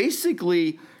is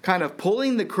basically kind of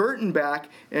pulling the curtain back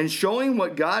and showing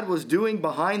what God was doing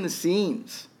behind the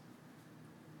scenes.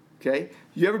 Okay?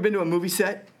 You ever been to a movie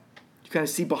set? You kind of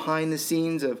see behind the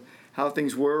scenes of how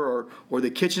things were, or the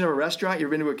kitchen of a restaurant. You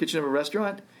ever been to a kitchen of a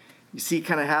restaurant? You see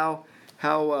kind of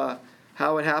how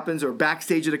it happens, or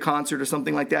backstage at a concert or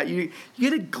something like that. You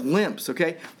get a glimpse,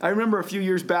 okay? I remember a few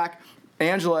years back,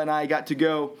 Angela and I got to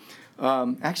go.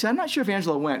 Actually, I'm not sure if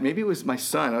Angela went. Maybe it was my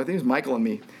son. I think it was Michael and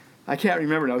me. I can't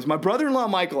remember now. It was my brother-in-law,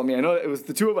 Michael, and me. I know it was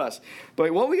the two of us.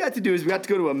 But what we got to do is we got to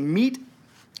go to a meat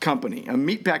company, a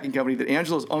meat packing company that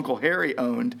Angela's Uncle Harry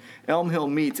owned, Elm Hill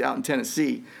Meats out in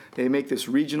Tennessee. They make this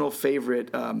regional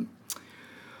favorite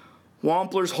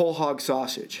Wampler's whole hog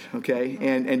sausage, okay?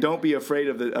 And don't be afraid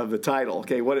of the title,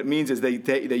 okay? What it means is they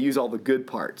use all the good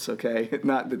parts, okay?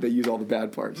 Not that they use all the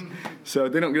bad parts. So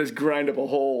they don't just grind up a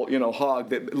whole, hog.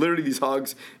 That literally these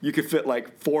hogs, you could fit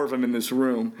like 4 of them in this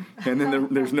room, and then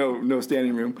there's no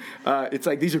standing room. It's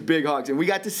like these are big hogs, and we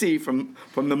got to see from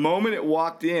the moment it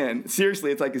walked in.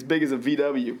 Seriously, it's like as big as a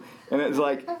VW, and it's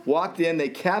like walked in. They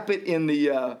cap it in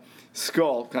the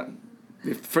skull.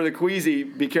 For the queasy,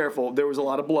 be careful. There was a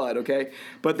lot of blood, okay?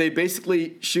 But they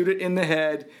basically shoot it in the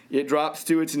head. It drops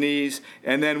to its knees.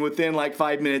 And then within like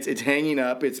 5 minutes, it's hanging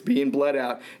up. It's being bled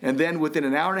out. And then within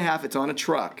an hour and a half, it's on a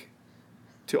truck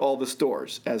to all the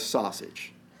stores as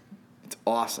sausage. It's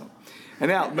awesome. And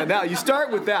now you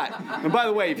start with that. And by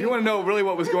the way, if you want to know really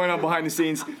what was going on behind the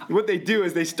scenes, what they do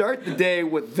is they start the day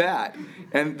with that.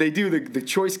 And they do the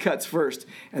choice cuts first.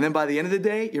 And then by the end of the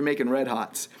day, you're making Red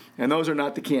Hots. And those are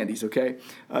not the candies, okay?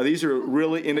 These are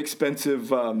really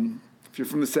inexpensive. If you're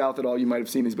from the South at all, you might have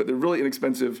seen these. But they're really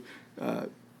inexpensive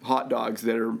hot dogs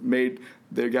that are made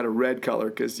they got a red color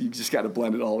because you just got to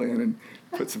blend it all in and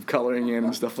put some coloring in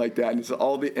and stuff like that. And so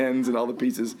all the ends and all the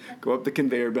pieces go up the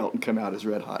conveyor belt and come out as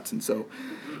Red Hots. And so,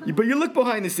 but you look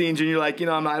behind the scenes and you're like, you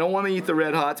know, I don't want to eat the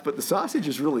Red Hots, but the sausage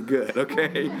is really good,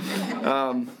 okay?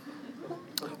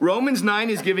 Romans 9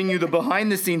 is giving you the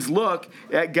behind-the-scenes look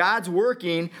at God's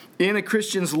working in a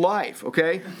Christian's life,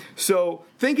 okay? So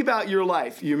think about your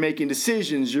life. You're making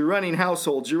decisions. You're running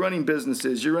households. You're running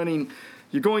businesses. You're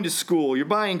going to school. You're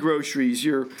buying groceries.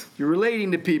 You're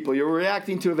relating to people. You're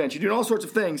reacting to events. You're doing all sorts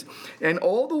of things. And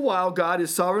all the while, God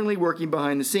is sovereignly working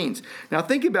behind the scenes. Now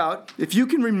think about, if you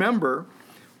can remember,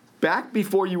 back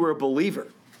before you were a believer,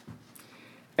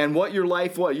 and what your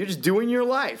life was. You're just doing your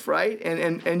life, right?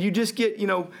 And you just get, you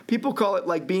know, people call it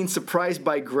like being surprised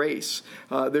by grace.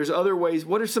 There's other ways.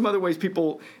 What are some other ways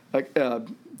people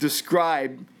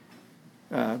describe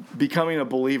becoming a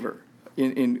believer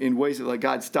in ways that, like,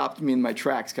 God stopped me in my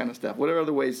tracks kind of stuff? What are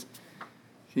other ways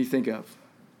can you think of?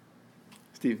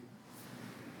 Steve?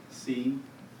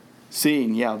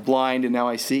 Seeing, yeah. Blind, and now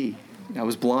I see. I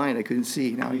was blind. I couldn't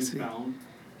see. Now I see.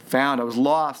 Found. I was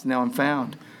lost. Now I'm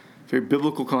found. Very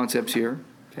biblical concepts here,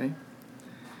 okay? One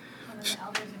of the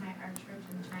elders in our church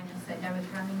in China said I was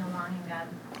running along and God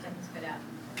took his foot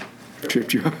out.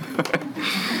 Tripped you.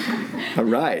 All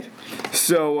right.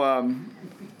 So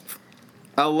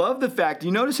I love the fact,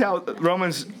 you notice how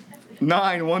Romans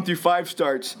 9, 1 through 5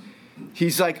 starts.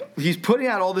 He's putting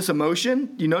out all this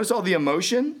emotion. You notice all the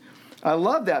emotion? I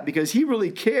love that because he really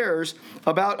cares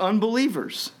about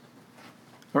unbelievers.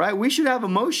 All right, we should have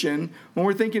emotion when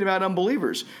we're thinking about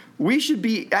unbelievers. We should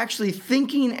be actually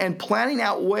thinking and planning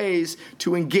out ways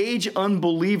to engage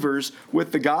unbelievers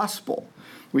with the gospel.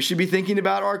 We should be thinking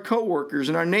about our coworkers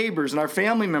and our neighbors and our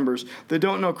family members that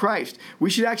don't know Christ. We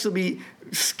should actually be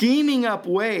scheming up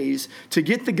ways to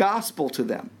get the gospel to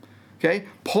them. Okay?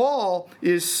 Paul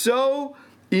is so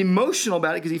emotional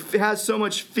about it because he has so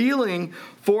much feeling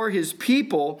for his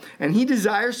people, and he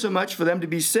desires so much for them to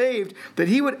be saved that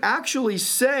he would actually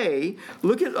say,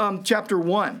 look at chapter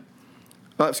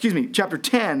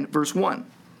 10, verse 1.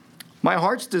 My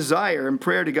heart's desire and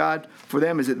prayer to God for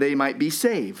them is that they might be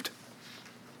saved.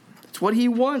 It's what he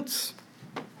wants,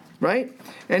 right?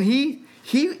 And he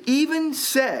even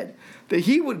said that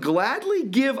he would gladly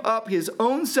give up his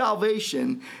own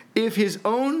salvation if his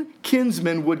own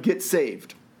kinsmen would get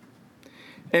saved.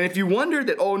 And if you wondered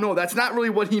that, oh no, that's not really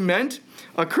what he meant,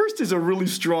 accursed is a really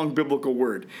strong biblical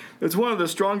word. It's one of the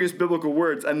strongest biblical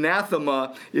words.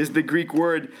 Anathema is the Greek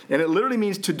word, and it literally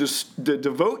means to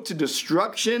devote to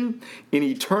destruction in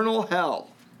eternal hell.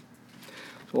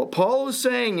 So what Paul is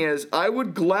saying is, I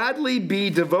would gladly be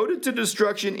devoted to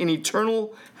destruction in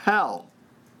eternal hell.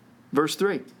 Verse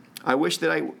 3, I wish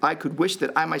that I could wish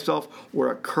that I myself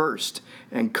were accursed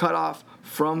and cut off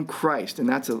from Christ. And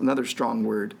that's another strong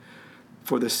word.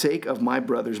 For the sake of my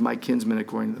brothers, my kinsmen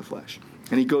according to the flesh.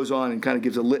 And he goes on and kind of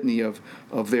gives a litany of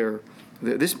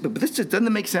this. But this just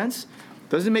doesn't make sense.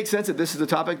 Doesn't it make sense that this is a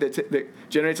topic that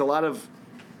generates a lot of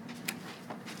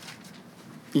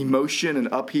emotion and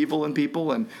upheaval in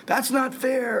people? And that's not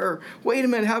fair. Or, wait a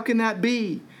minute, how can that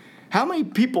be? How many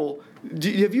people,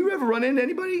 have you ever run into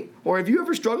anybody? Or have you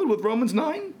ever struggled with Romans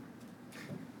 9?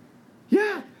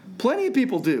 Yeah, plenty of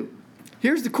people do.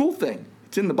 Here's the cool thing.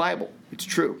 It's in the Bible. It's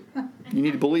true. You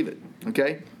need to believe it,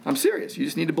 okay? I'm serious. You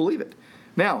just need to believe it.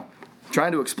 Now,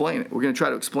 trying to explain it. We're going to try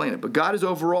to explain it. But God is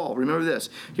overall. Remember this.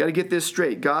 You got to get this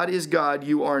straight. God is God.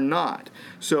 You are not.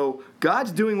 So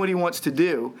God's doing what he wants to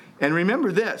do. And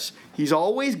remember this. He's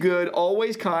always good,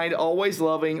 always kind, always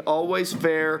loving, always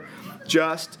fair,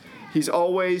 just. He's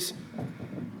always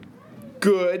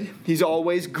good. He's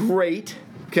always great,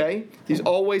 okay? He's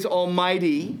always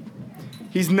almighty.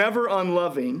 He's never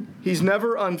unloving. He's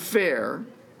never unfair,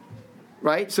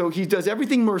 right? So he does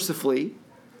everything mercifully.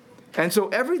 And so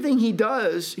everything he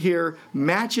does here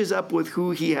matches up with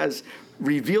who he has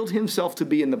revealed himself to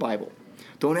be in the Bible.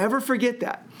 Don't ever forget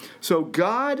that. So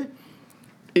God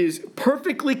is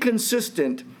perfectly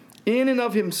consistent in and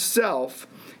of himself.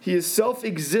 He is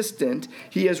self-existent.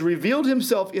 He has revealed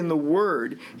himself in the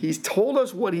Word. He's told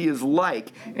us what he is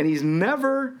like. And he's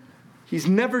never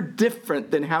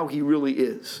different than how he really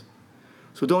is.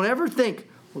 So don't ever think,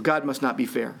 well, God must not be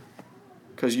fair.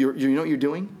 Because you know what you're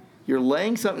doing? You're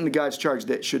laying something to God's charge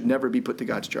that should never be put to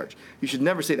God's charge. You should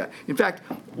never say that. In fact,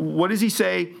 what does he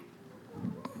say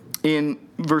in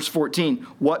verse 14?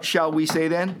 What shall we say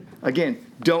then? Again,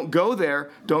 don't go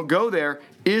there. Don't go there.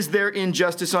 Is there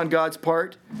injustice on God's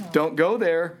part? Don't go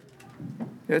there.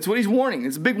 That's what he's warning.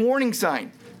 It's a big warning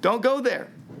sign. Don't go there.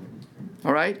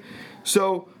 All right?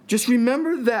 So just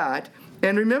remember that,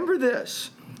 and remember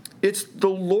this. It's the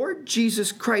Lord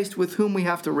Jesus Christ with whom we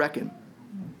have to reckon.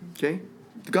 Okay?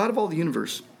 The God of all the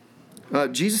universe.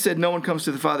 Jesus said, no one comes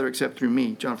to the Father except through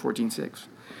me, John 14:6.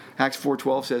 Acts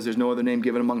 4:12 says there's no other name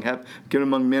given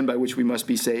among men by which we must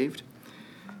be saved.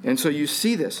 And so you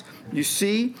see this. You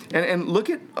see, and look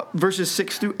at verses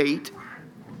 6 through 8.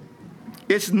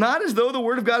 It's not as though the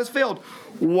word of God has failed.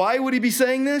 Why would he be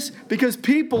saying this? Because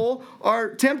people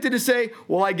are tempted to say,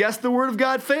 well, I guess the word of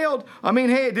God failed. I mean,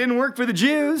 hey, it didn't work for the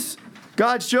Jews,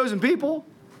 God's chosen people.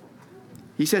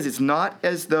 He says it's not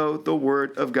as though the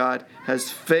word of God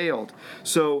has failed.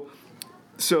 So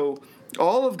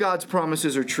all of God's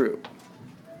promises are true.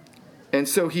 And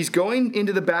so he's going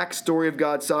into the backstory of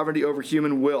God's sovereignty over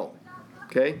human will.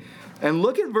 Okay? And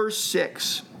look at verse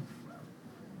 6.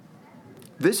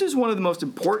 This is one of the most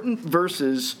important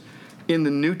verses in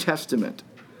the New Testament.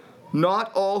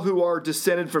 Not all who are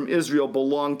descended from Israel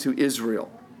belong to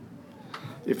Israel.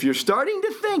 If you're starting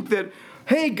to think that,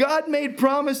 hey, God made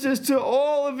promises to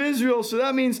all of Israel, so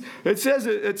that means it says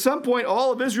that at some point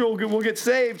all of Israel will get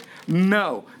saved.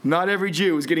 No, not every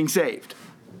Jew is getting saved.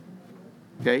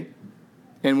 Okay?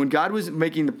 And when God was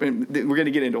making we're going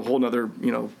to get into a whole other,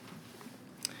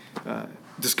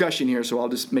 discussion here, so I'll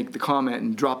just make the comment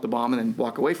and drop the bomb and then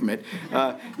walk away from it,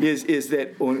 is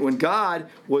that when God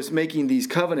was making these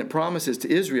covenant promises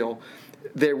to Israel,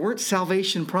 there weren't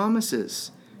salvation promises,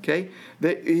 okay?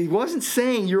 He wasn't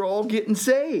saying you're all getting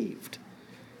saved.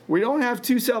 We don't have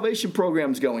two salvation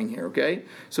programs going here, okay?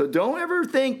 So don't ever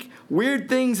think weird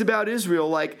things about Israel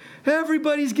like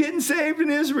everybody's getting saved in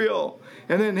Israel.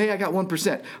 And then, hey, I got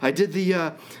 1%. I did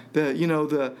the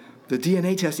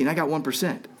DNA testing. I got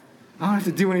 1%. I don't have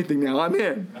to do anything now. I'm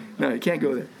in. No, you can't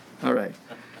go there. All right.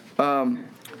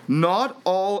 Not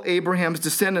all Abraham's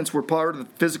descendants were part of the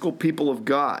physical people of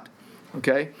God.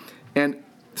 Okay? And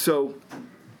so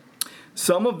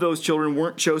some of those children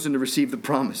weren't chosen to receive the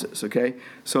promises. Okay?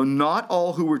 So not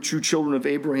all who were true children of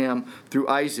Abraham through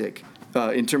Isaac,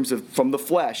 in terms of from the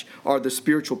flesh, are the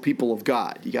spiritual people of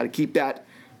God. You got to keep that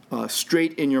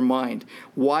straight in your mind.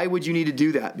 Why would you need to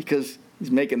do that? Because he's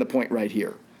making the point right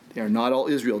here. They are not all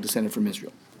Israel descended from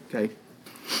Israel. Okay?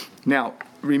 Now,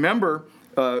 remember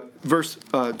verse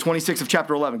 26 of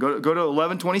chapter 11. Go to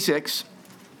 11:26.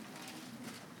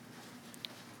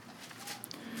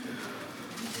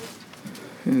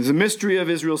 It's a mystery of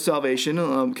Israel's salvation,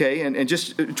 okay? And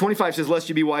just 25 says, lest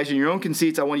you be wise in your own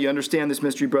conceits, I want you to understand this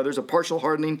mystery, brothers. A partial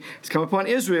hardening has come upon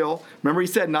Israel. Remember, he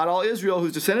said, not all Israel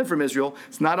who's descended from Israel.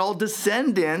 It's not all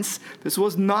descendants. This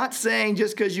was not saying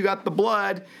just because you got the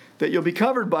blood that you'll be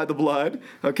covered by the blood,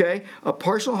 okay? A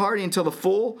partial hardening until the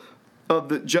fullness of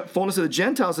the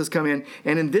Gentiles has come in,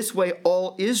 and in this way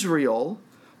all Israel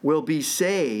will be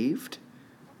saved,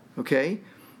 okay?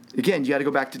 Again, you got to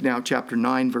go back to now chapter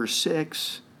 9, verse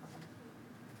 6.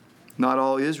 Not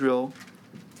all Israel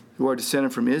who are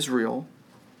descended from Israel,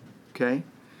 okay?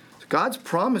 So God's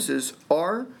promises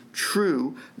are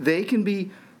true.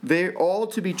 They're all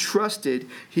to be trusted.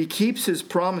 He keeps his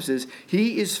promises.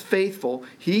 He is faithful.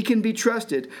 He can be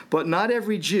trusted. But not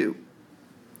every Jew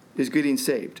is getting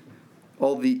saved.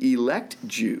 All the elect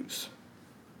Jews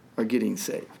are getting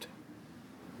saved.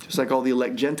 Just like all the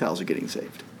elect Gentiles are getting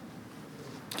saved.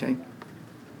 Okay?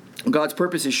 God's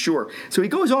purpose is sure. So he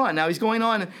goes on. Now he's going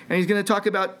on and he's going to talk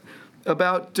about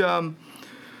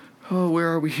where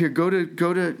are we here? Go to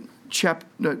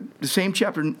the same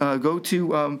chapter, go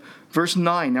to verse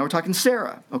 9. Now we're talking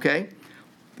Sarah, okay?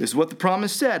 This is what the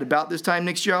promise said. About this time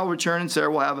next year I'll return and Sarah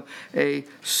will have a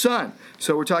son.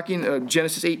 So we're talking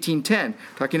Genesis 18:10,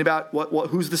 talking about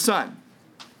who's the son?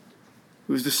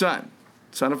 Who's the son?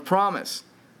 Son of promise.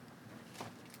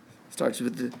 Starts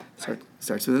with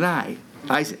an I.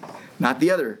 Isaac. Not the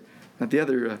other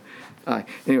I.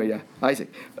 Anyway, yeah,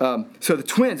 Isaac. So the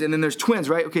twins, and then there's twins,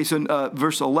 right? Okay, so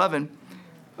verse 11.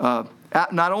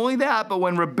 Not only that, but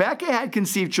when Rebekah had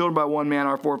conceived children by one man,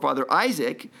 our forefather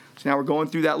Isaac, so now we're going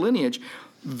through that lineage,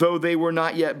 though they were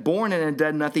not yet born and had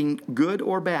done nothing good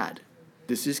or bad.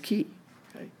 This is key.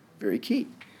 Okay? Very key.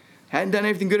 Hadn't done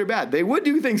anything good or bad. They would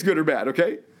do things good or bad,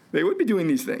 okay? They would be doing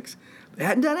these things. They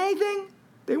hadn't done anything.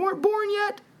 They weren't born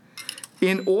yet.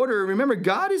 In order, remember,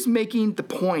 God is making the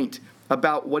point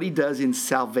about what he does in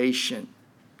salvation,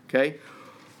 okay?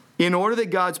 In order that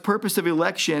God's purpose of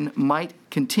election might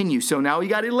continue. So now we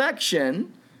got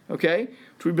election, okay,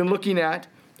 which we've been looking at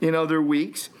in other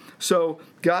weeks. So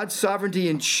God's sovereignty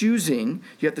in choosing,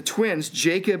 you got the twins,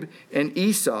 Jacob and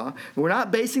Esau. We're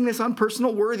not basing this on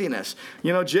personal worthiness.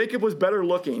 Jacob was better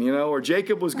looking, or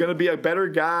Jacob was going to be a better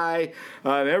guy.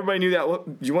 And everybody knew that.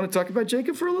 Do you want to talk about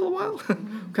Jacob for a little while?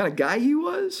 What kind of guy he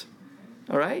was?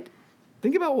 All right?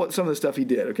 Think about what some of the stuff he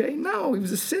did, okay? No, he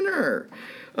was a sinner.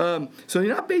 So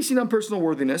you're not basing on personal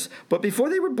worthiness, but before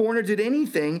they were born or did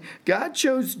anything, God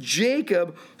chose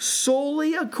Jacob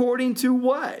solely according to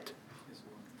what?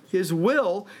 His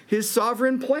will, his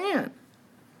sovereign plan.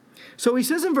 So he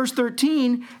says in verse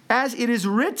 13, as it is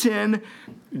written,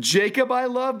 Jacob I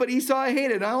love, but Esau I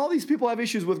hated. Now all these people have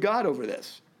issues with God over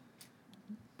this.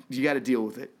 You got to deal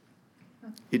with it.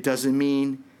 It doesn't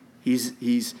mean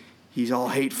he's all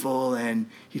hateful and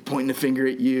he's pointing the finger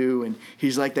at you and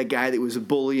he's like that guy that was a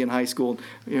bully in high school,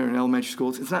 in elementary school.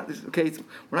 It's not, okay?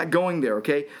 We're not going there,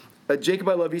 okay? Jacob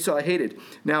I love, Esau I hated.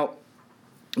 Now,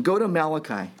 go to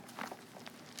Malachi.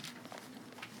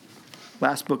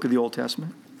 Last book of the Old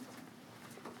Testament.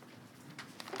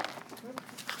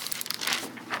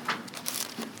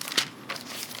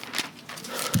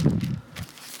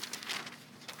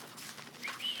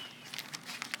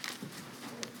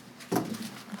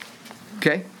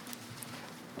 Okay?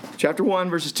 Chapter 1,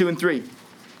 verses 2 and 3.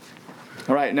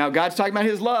 All right, now God's talking about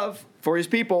his love for his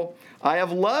people. I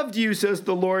have loved you, says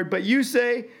the Lord, but you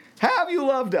say, have you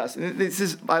loved us? And this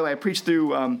is, by the way, I preached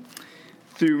through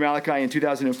Malachi in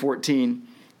 2014,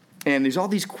 and there's all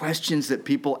these questions that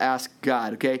people ask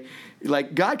God, okay?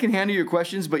 Like, God can handle your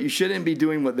questions, but you shouldn't be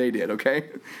doing what they did, okay?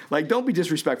 Like, don't be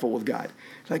disrespectful with God.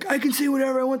 Like, I can say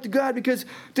whatever I want to God because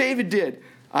David did.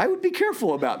 I would be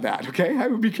careful about that, okay? I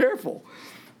would be careful.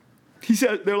 He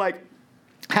said, they're like,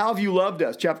 how have you loved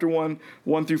us? Chapter 1,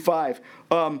 1 through 5.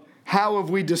 How have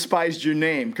we despised your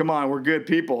name? Come on, we're good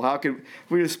people. How could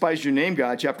we despise your name,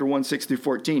 God? Chapter 1, 6 through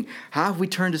 14. How have we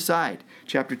turned aside?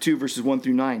 Chapter 2, verses 1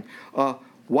 through 9.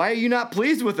 Why are you not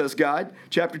pleased with us, God?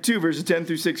 Chapter 2, verses 10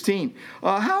 through 16.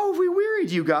 How have we wearied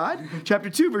you, God? Chapter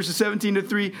 2, verses 17 to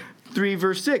 3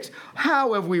 verse 6.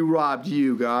 How have we robbed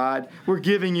you, God? We're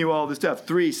giving you all this stuff.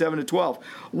 3, 7 to 12.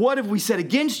 What have we said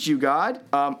against you, God?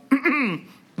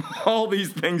 All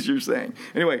these things you're saying.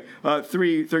 Anyway,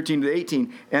 3, 13 to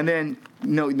 18. And then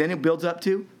it builds up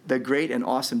to the great and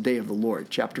awesome day of the Lord.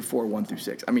 Chapter 4, 1 through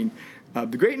 6. I mean,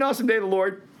 the great and awesome day of the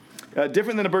Lord.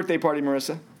 Different than a birthday party,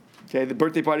 Marissa. Okay, the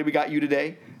birthday party we got you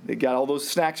today. They got all those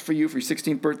snacks for you for your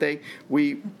 16th birthday.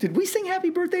 Did we sing happy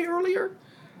birthday earlier?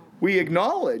 We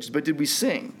acknowledged, but did we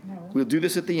sing? No. We'll do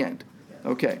this at the end.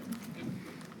 Okay.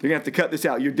 They're going to have to cut this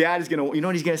out. Your dad is going to, you know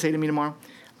what he's going to say to me tomorrow?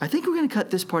 I think we're going to cut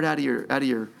this part out of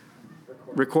your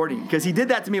recording. Because he did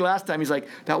that to me last time. He's like,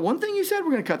 that one thing you said,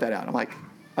 we're going to cut that out. I'm like,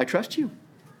 I trust you.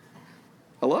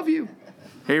 I love you.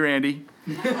 Hey, Randy.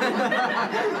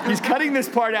 He's cutting this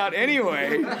part out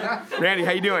anyway. Randy,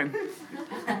 how you doing?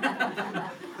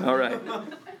 All right.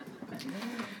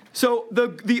 So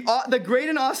the great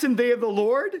and awesome day of the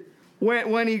Lord,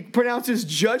 when he pronounces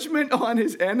judgment on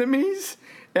his enemies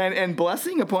and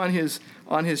blessing upon his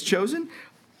chosen.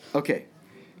 Okay.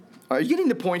 Are you getting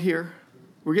the point here?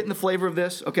 We're getting the flavor of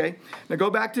this? Okay. Now go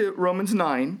back to Romans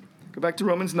 9. Go back to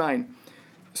Romans 9.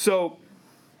 So,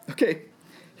 okay.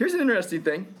 Here's an interesting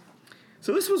thing.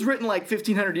 So this was written like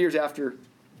 1,500 years after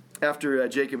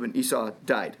Jacob and Esau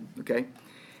died. Okay.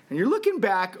 And you're looking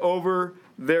back over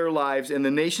their lives and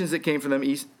the nations that came from them,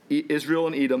 Israel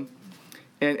and Edom.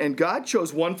 And God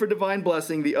chose one for divine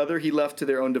blessing, the other he left to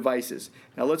their own devices.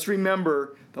 Now let's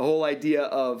remember the whole idea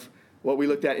of what we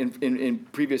looked at in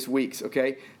previous weeks,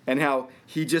 okay? And how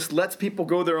he just lets people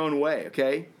go their own way,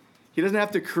 okay? He doesn't have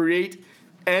to create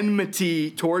enmity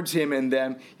towards him and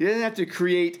them. He doesn't have to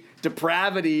create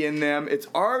depravity in them. It's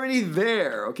already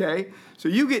there, okay? So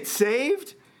you get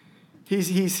saved.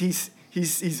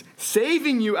 He's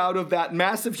saving you out of that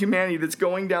massive humanity that's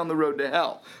going down the road to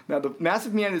hell. Now, the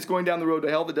massive humanity that's going down the road to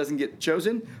hell that doesn't get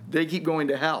chosen, they keep going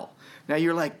to hell. Now,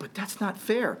 you're like, but that's not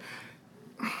fair.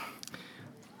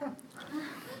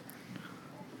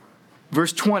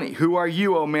 Verse 20, who are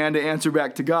you, O man, to answer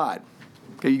back to God?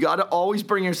 Okay, you got to always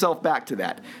bring yourself back to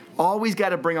that. Always got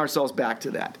to bring ourselves back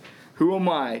to that. Who am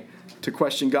I to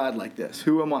question God like this?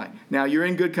 Who am I? Now, you're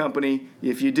in good company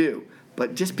if you do.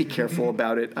 But just be careful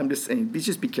about it. I'm just saying,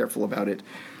 just be careful about it.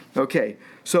 Okay,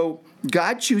 so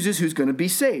God chooses who's going to be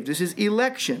saved. This is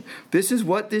election. This is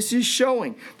what this is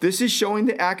showing. This is showing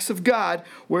the acts of God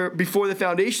where before the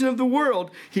foundation of the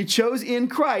world, he chose in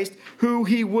Christ who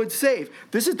he would save.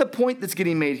 This is the point that's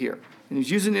getting made here. And he's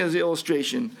using it as an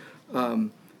illustration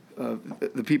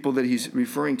the people that he's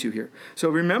referring to here. So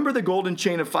remember the golden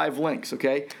chain of 5 links,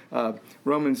 okay?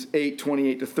 Romans 8,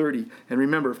 28 to 30. And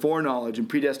remember foreknowledge and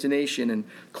predestination and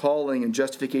calling and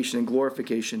justification and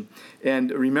glorification. And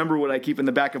remember what I keep in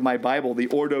the back of my Bible, the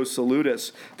Ordo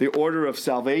Salutis, the order of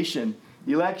salvation,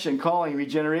 election, calling,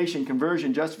 regeneration,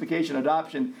 conversion, justification,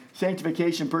 adoption,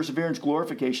 sanctification, perseverance,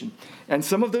 glorification. And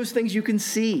some of those things you can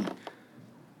see.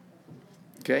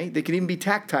 Okay? They can even be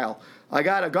tactile. I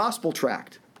got a gospel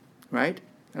tract, right?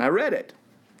 And I read it.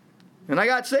 And I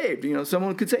got saved.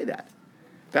 Someone could say that.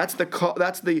 That's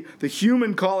the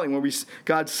human calling where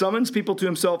God summons people to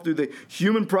himself through the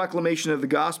human proclamation of the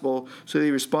gospel so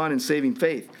they respond in saving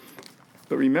faith.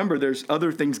 But remember, there's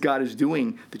other things God is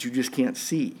doing that you just can't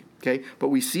see. Okay? But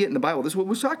we see it in the Bible. This is what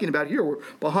we're talking about here. We're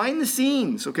behind the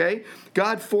scenes, okay?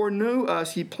 God foreknew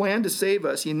us. He planned to save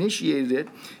us. He initiated it.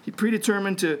 He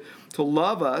predetermined to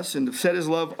love us and to set his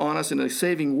love on us in a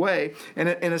saving way and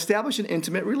establish an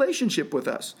intimate relationship with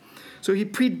us. So he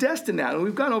predestined that. And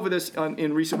we've gone over this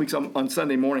in recent weeks on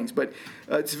Sunday mornings. But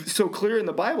it's so clear in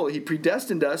the Bible. He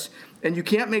predestined us, and you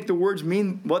can't make the words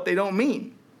mean what they don't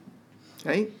mean.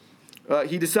 Okay?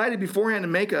 He decided beforehand to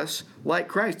make us like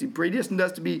Christ. He predestined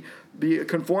us to be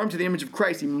conformed to the image of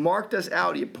Christ. He marked us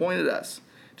out. He appointed us,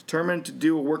 determined to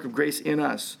do a work of grace in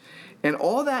us. And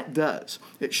all that does,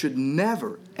 it should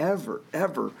never, ever,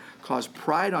 ever cause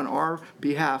pride on our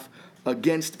behalf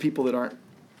against people that aren't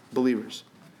believers.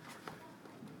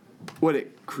 What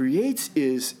it creates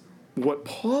is what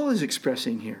Paul is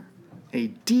expressing here, a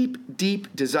deep,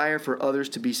 deep desire for others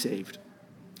to be saved.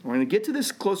 We're going to get to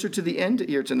this closer to the end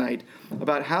here tonight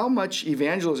about how much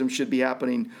evangelism should be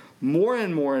happening more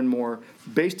and more and more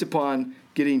based upon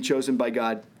getting chosen by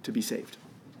God to be saved.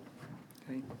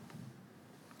 Okay?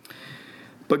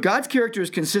 But God's character is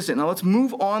consistent. Now let's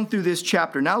move on through this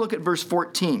chapter. Now look at verse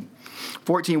 14.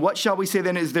 14, what shall we say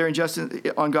then? Is there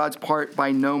injustice on God's part?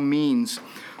 By no means.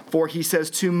 For he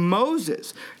says to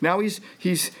Moses. Now he's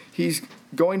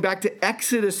going back to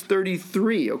Exodus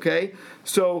 33, okay?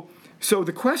 So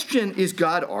the question, is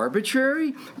God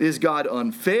arbitrary? Is God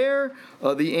unfair?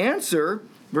 The answer,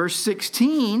 verse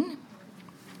 16,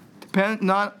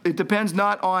 it depends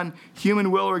not on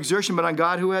human will or exertion, but on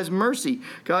God who has mercy.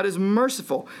 God is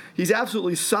merciful. He's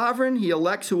absolutely sovereign. He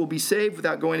elects who will be saved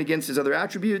without going against his other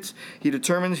attributes. He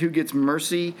determines who gets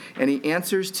mercy, and he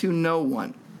answers to no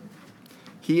one.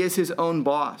 He is his own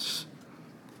boss.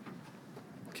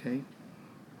 Okay?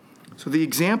 So the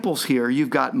examples here,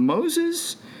 you've got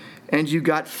Moses and you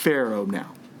got Pharaoh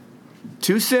now.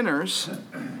 Two sinners,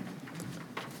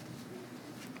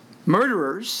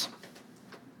 murderers,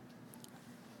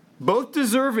 both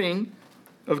deserving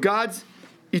of God's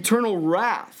eternal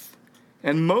wrath.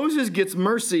 And Moses gets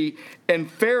mercy and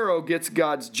Pharaoh gets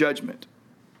God's judgment.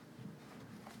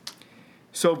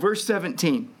 So verse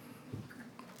 17.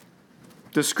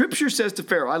 The scripture says to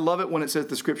Pharaoh, I love it when it says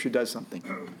the scripture does something.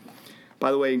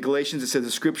 By the way, in Galatians it says the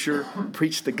scripture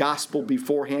preached the gospel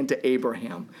beforehand to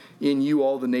Abraham. In you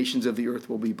all the nations of the earth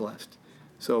will be blessed.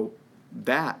 So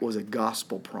that was a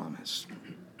gospel promise.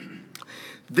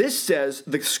 This says,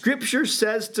 the scripture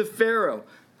says to Pharaoh,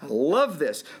 I love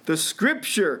this. The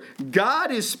scripture, God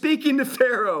is speaking to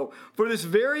Pharaoh. For this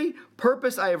very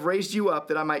purpose I have raised you up,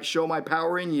 that I might show my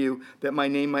power in you, that my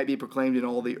name might be proclaimed in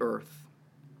all the earth.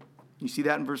 You see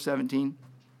that in verse 17?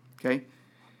 Okay?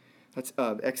 That's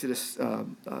Exodus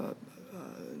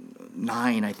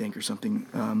 9, I think, or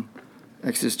something.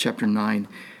 Exodus chapter 9,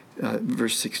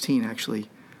 verse 16, actually,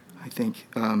 I think.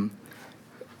 And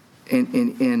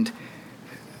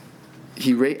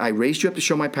I raised you up to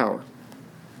show my power.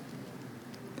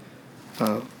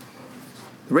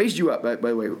 Raised you up, by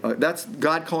the way. That's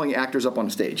God calling actors up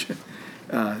on stage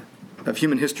of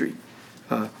human history.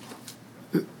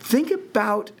 Think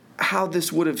about how this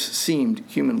would have seemed,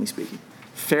 humanly speaking.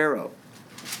 Pharaoh,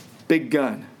 big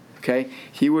gun, okay?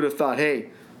 He would have thought, hey,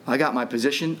 I got my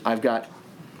position. I've got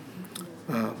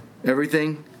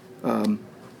everything. I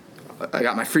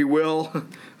got my free will.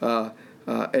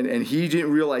 And he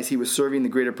didn't realize he was serving the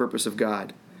greater purpose of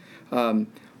God. Do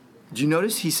you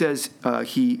notice he says,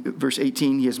 verse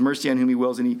 18, he has mercy on whom he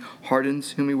wills and he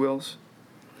hardens whom he wills?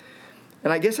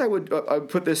 And I guess I would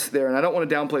put this there, and I don't want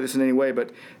to downplay this in any way,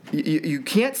 but you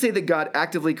can't say that God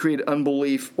actively created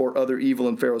unbelief or other evil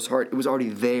in Pharaoh's heart. It was already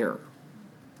there.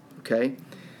 Okay?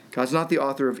 God's not the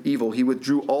author of evil. He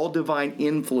withdrew all divine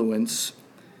influence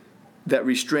that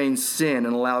restrains sin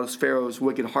and allows Pharaoh's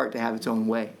wicked heart to have its own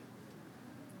way.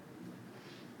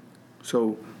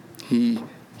 So he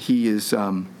is,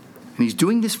 and he's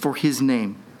doing this for his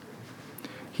name.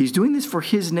 He's doing this for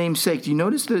his name's sake. Do you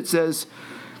notice that it says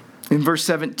in verse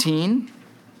 17,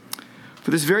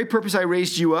 for this very purpose I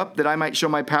raised you up, that I might show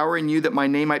my power in you, that my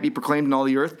name might be proclaimed in all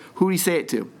the earth. Who did he say it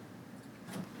to?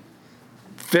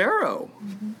 Pharaoh.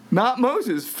 Not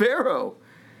Moses, Pharaoh.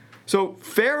 So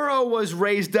Pharaoh was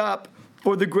raised up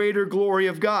for the greater glory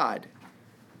of God.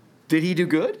 Did he do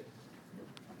good?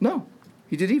 No,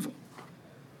 he did evil.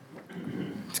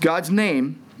 It's God's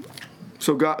name.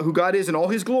 So God, who God is in all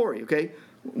his glory, okay?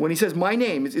 When he says my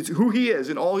name, it's who he is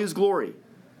in all his glory.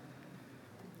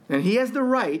 And he has the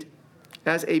right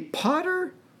as a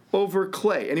potter over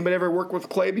clay. Anybody ever worked with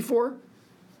clay before?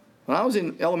 When I was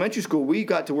in elementary school, we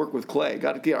got to work with clay.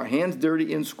 Got to get our hands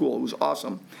dirty in school. It was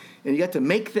awesome. And you got to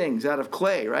make things out of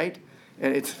clay, right?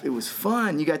 And it was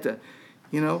fun. You got to,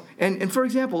 and for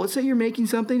example, let's say you're making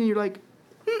something and you're like,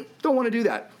 don't want to do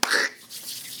that.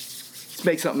 Let's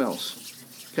make something else.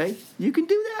 Okay? You can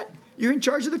do that. You're in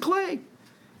charge of the clay.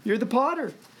 You're the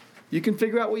potter. You can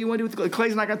figure out what you want to do with the clay.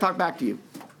 Clay's not going to talk back to you.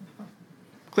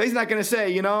 Clay's not going to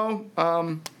say,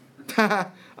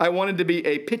 I wanted to be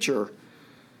a pitcher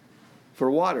for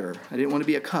water. I didn't want to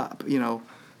be a cup.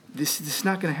 This is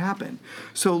not going to happen.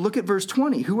 So look at verse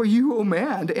 20. Who are you, O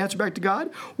man, to answer back to God?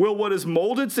 Will what is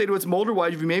molded say to its molder, why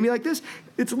have you made me like this?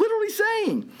 It's literally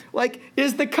saying,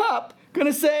 is the cup going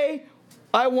to say,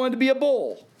 I want to be a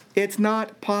bowl? It's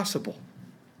not possible.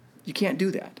 You can't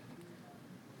do that.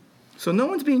 So no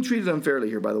one's being treated unfairly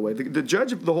here, by the way. The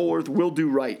judge of the whole earth will do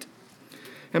right.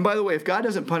 And by the way, if God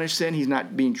doesn't punish sin, he's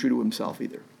not being true to himself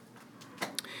either.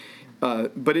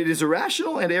 But it is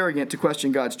irrational and arrogant to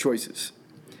question God's choices.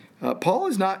 Paul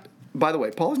is not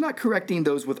correcting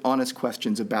those with honest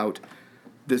questions about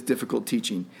this difficult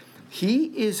teaching. He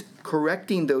is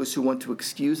correcting those who want to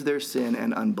excuse their sin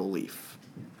and unbelief.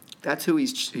 That's who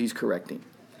he's correcting.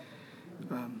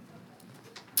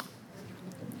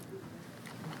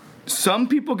 Some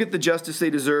people get the justice they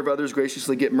deserve. Others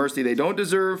graciously get mercy they don't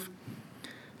deserve.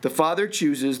 The Father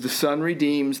chooses, the Son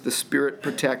redeems, the Spirit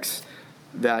protects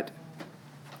the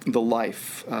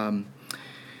life.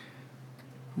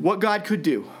 What God could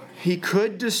do, he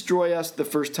could destroy us the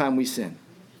first time we sin.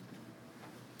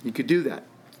 He could do that.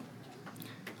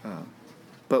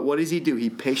 But what does he do? He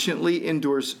patiently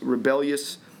endures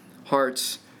rebellious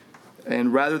hearts,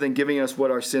 and rather than giving us what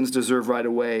our sins deserve right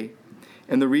away.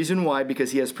 And the reason why,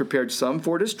 because he has prepared some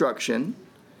for destruction,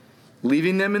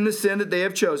 leaving them in the sin that they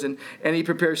have chosen, and he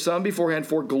prepares some beforehand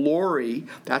for glory.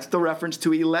 That's the reference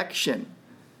to election.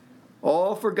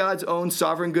 All for God's own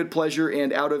sovereign good pleasure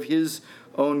and out of his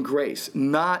own grace.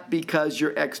 Not because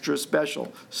you're extra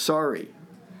special. Sorry.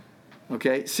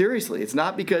 Okay? Seriously, it's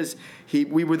not because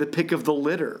we were the pick of the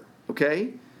litter.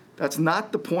 Okay? That's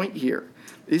not the point here.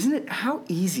 Isn't it? How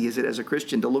easy is it as a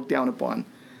Christian to look down upon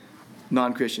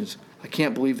non-Christians? I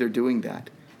can't believe they're doing that.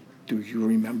 Do you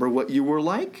remember what you were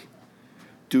like?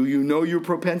 Do you know your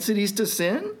propensities to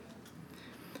sin?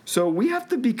 So we have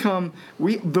to become,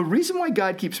 the reason why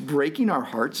God keeps breaking our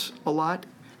hearts a lot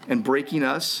and breaking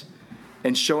us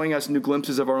and showing us new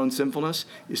glimpses of our own sinfulness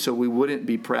is so we wouldn't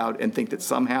be proud and think that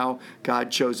somehow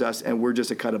God chose us and we're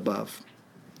just a cut above.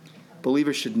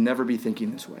 Believers should never be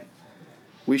thinking this way.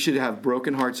 We should have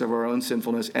broken hearts of our own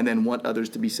sinfulness and then want others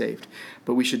to be saved.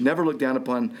 But we should never look down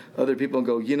upon other people and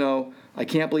go, I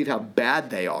can't believe how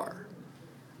bad they are.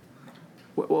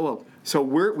 Whoa. So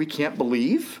we can't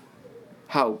believe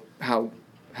how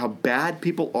bad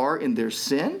people are in their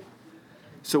sin?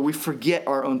 So we forget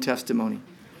our own testimony.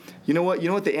 You know what? You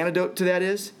know what the antidote to that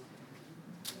is?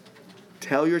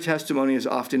 Tell your testimony as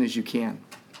often as you can.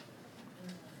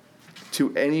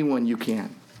 To anyone you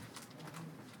can.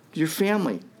 Your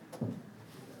family,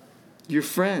 your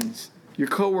friends, your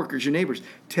coworkers, your neighbors.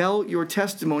 Tell your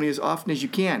testimony as often as you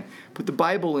can. Put the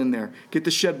Bible in there. Get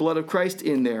the shed blood of Christ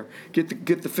in there.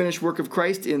 Get the finished work of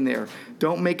Christ in there.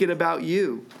 Don't make it about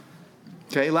you.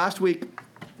 Okay, last week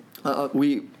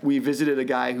we visited a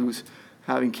guy who's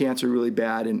having cancer really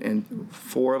bad, and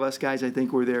 4 of us guys, I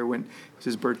think, were there when it was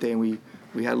his birthday, and we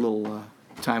had a little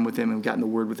time with him and got in the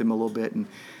Word with him a little bit, and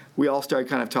we all started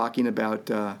kind of talking about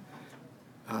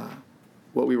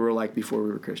what we were like before we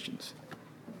were Christians,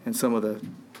 and some of the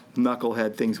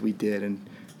knucklehead things we did, and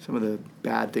some of the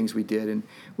bad things we did, and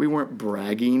we weren't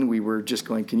bragging. We were just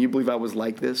going, "Can you believe I was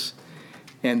like this?"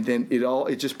 And then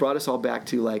it just brought us all back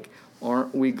to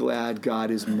aren't we glad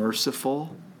God is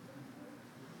merciful?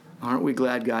 Aren't we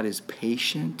glad God is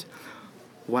patient?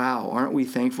 Wow, aren't we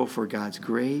thankful for God's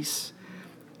grace?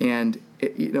 And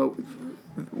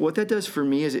what that does for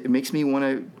me is it makes me want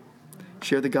to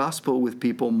share the gospel with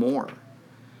people more.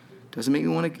 It doesn't make me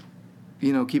want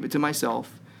to, keep it to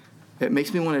myself. It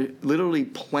makes me want to literally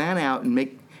plan out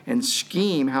and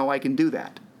scheme how I can do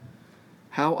that.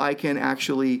 How I can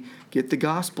actually get the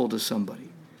gospel to somebody.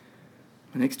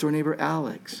 My next door neighbor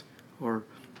Alex, or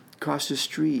across the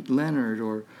street Leonard,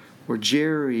 or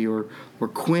Jerry, or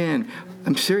Quinn.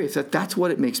 I'm serious. That's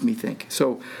what it makes me think.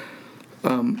 So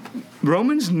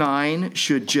Romans 9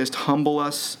 should just humble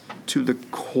us to the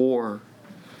core.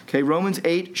 Okay, Romans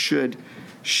 8 should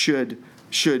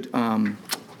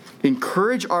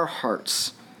encourage our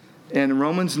hearts, and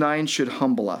Romans 9 should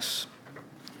humble us.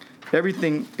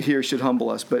 Everything here should humble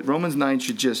us, but Romans 9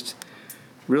 should just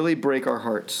really break our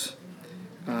hearts.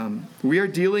 We are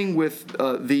dealing with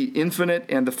the infinite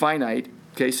and the finite.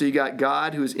 Okay, so you got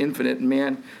God who is infinite and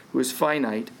man who is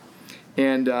finite.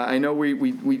 And I know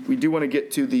we do want to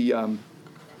get to the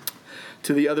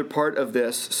other part of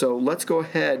this. So let's go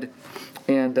ahead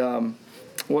and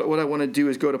what I want to do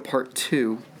is go to part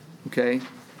 2. Okay,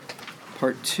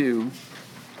 part 2.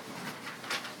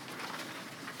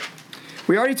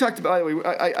 We already talked about, by the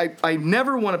way, I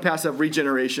never want to pass up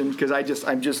regeneration because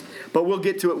but we'll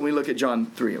get to it when we look at John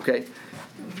 3, okay?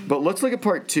 But let's look at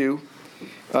part 2.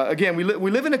 Again, we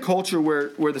live in a culture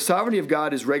where the sovereignty of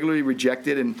God is regularly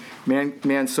rejected and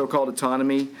man's so-called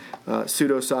autonomy,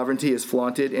 pseudo-sovereignty is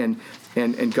flaunted,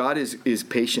 and God is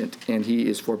patient and he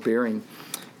is forbearing.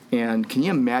 And can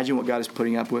you imagine what God is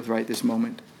putting up with right this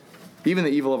moment? Even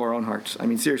the evil of our own hearts. I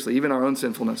mean, seriously, even our own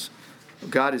sinfulness.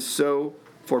 God is so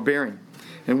forbearing.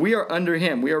 And we are under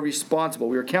him. We are responsible.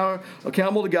 We are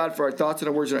accountable to God for our thoughts and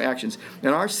our words and our actions.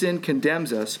 And our sin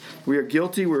condemns us. We are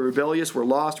guilty. We're rebellious. We're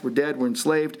lost. We're dead. We're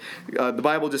enslaved. The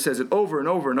Bible just says it over and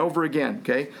over and over again.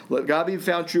 Okay? Let God be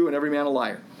found true and every man a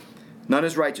liar. None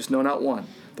is righteous. No, not one.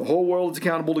 The whole world is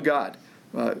accountable to God.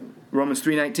 Romans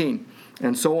 3:19.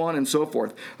 And so on and so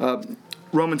forth.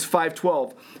 Romans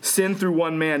 5:12. Sin through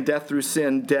one man, death through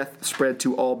sin. Death spread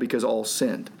to all because all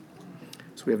sinned.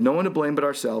 So we have no one to blame but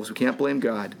ourselves. We can't blame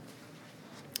God.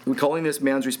 We're calling this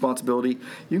man's responsibility.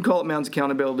 You can call it man's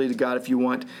accountability to God if you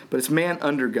want, but it's man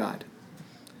under God.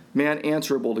 Man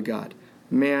answerable to God.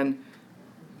 Man,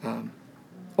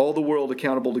 all the world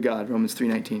accountable to God, Romans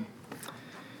 3:19.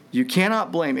 You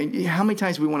cannot blame. And how many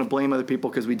times do we want to blame other people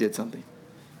because we did something?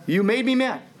 You made me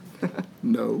mad.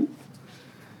 No.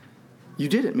 You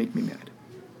didn't make me mad.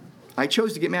 I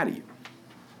chose to get mad at you.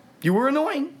 You were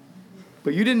annoying.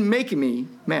 But you didn't make me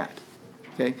mad,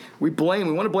 okay? We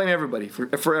want to blame everybody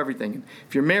for everything.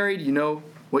 If you're married, you know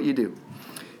what you do.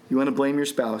 You want to blame your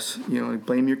spouse,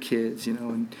 blame your kids,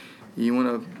 and you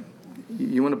want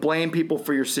to blame people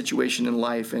for your situation in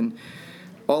life. And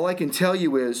all I can tell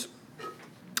you is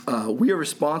we are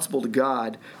responsible to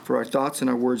God for our thoughts and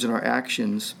our words and our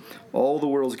actions. All the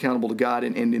world is accountable to God.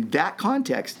 And in that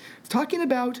context, it's talking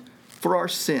about for our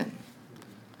sin,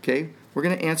 okay? We're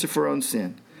going to answer for our own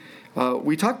sin.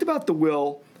 We talked about the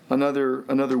will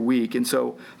another week, and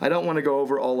so I don't want to go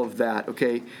over all of that,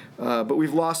 okay? But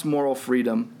we've lost moral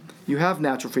freedom. You have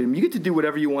natural freedom. You get to do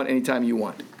whatever you want anytime you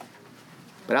want.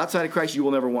 But outside of Christ, you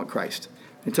will never want Christ.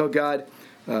 Until God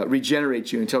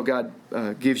regenerates you, until God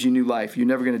gives you new life, you're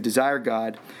never going to desire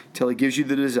God until he gives you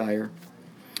the desire.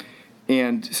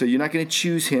 And so you're not going to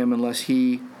choose him unless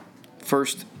he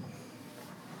first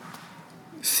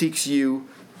seeks you,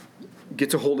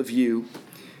 gets a hold of you.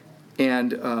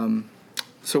 And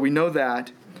so we know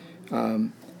that.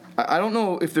 I don't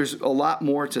know if there's a lot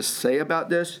more to say about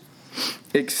this,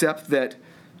 except that,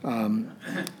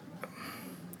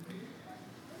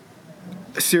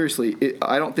 seriously,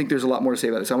 I don't think there's a lot more to say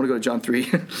about this. I want to go to John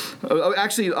 3.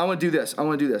 Actually, I want to do this. I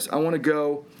want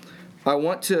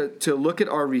to look at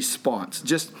our response.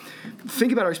 Just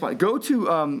think about our response. Go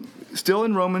to, still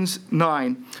in Romans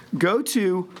 9, go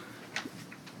to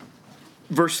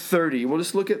verse 30. We'll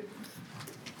just look at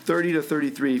 30 to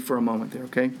 33 for a moment there,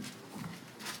 okay?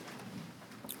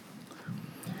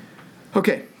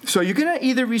 Okay, so you're going to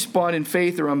either respond in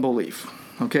faith or unbelief,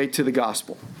 okay, to the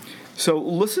gospel. So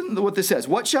listen to what this says.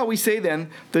 What shall we say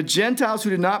then? The Gentiles who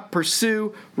did not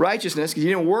pursue righteousness, because you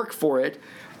didn't work for it,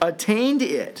 attained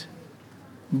it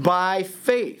by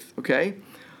faith, okay?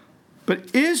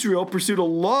 But Israel pursued a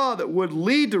law that would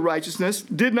lead to righteousness,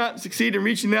 did not succeed in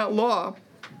reaching that law,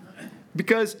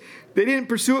 because they didn't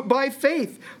pursue it by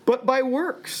faith, but by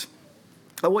works.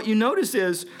 What you notice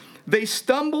is they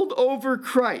stumbled over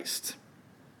Christ.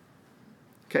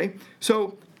 Okay?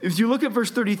 So if you look at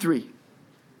verse 33,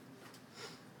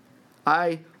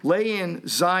 I lay in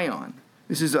Zion.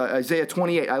 This is Isaiah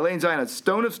 28. I lay in Zion a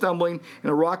stone of stumbling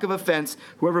and a rock of offense.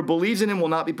 Whoever believes in him will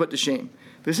not be put to shame.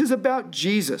 This is about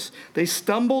Jesus. They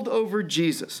stumbled over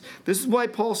Jesus. This is why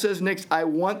Paul says next, I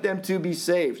want them to be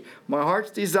saved. My heart's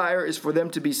desire is for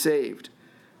them to be saved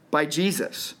by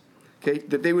Jesus. Okay?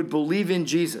 That they would believe in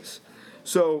Jesus.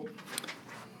 So,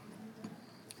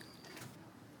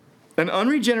 an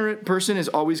unregenerate person is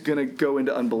always going to go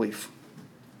into unbelief.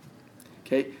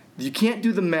 Okay? You can't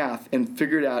do the math and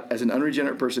figure it out as an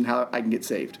unregenerate person how I can get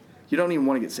saved. You don't even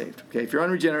want to get saved. Okay? If you're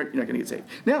unregenerate, you're not going to get saved.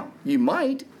 Now, you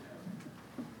might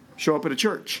show up at a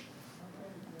church.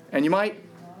 And you might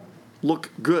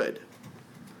look good.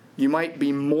 You might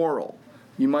be moral.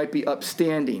 You might be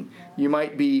upstanding. You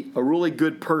might be a really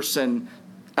good person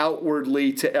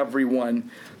outwardly to everyone.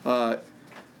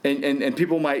 and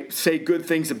people might say good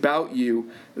things about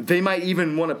you. They might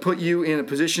even want to put you in a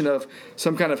position of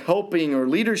some kind of helping or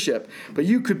leadership. But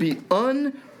you could be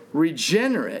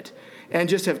unregenerate and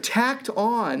just have tacked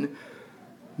on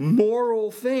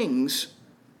moral things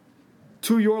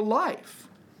to your life.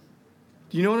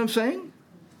 Do you know what I'm saying?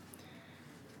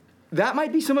 That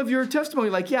might be some of your testimony.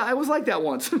 Like, yeah, I was like that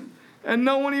once. And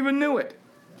no one even knew it.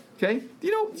 Okay?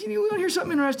 You want to hear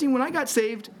something interesting? When I got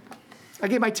saved, I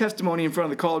gave my testimony in front of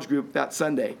the college group that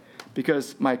Sunday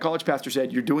because my college pastor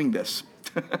said, you're doing this.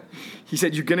 He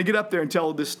said, you're going to get up there and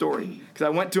tell this story. Because I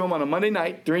went to him on a Monday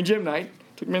night during gym night,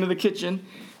 took him into the kitchen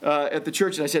at the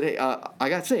church, and I said, hey, I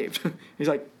got saved. He's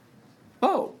like,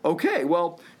 oh, okay,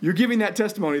 well, you're giving that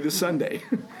testimony this Sunday.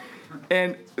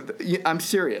 And I'm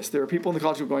serious. There are people in the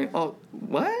college group going, oh,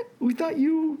 what? We thought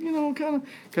you kind of,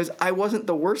 because I wasn't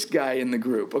the worst guy in the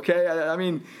group, okay? I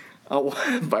mean,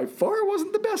 by far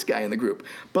wasn't the best guy in the group.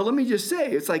 But let me just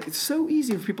say, it's so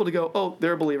easy for people to go, oh,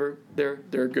 they're a believer. They're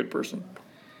a good person.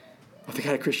 Oh, they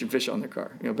got a Christian fish on their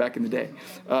car, back in the day.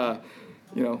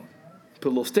 Put a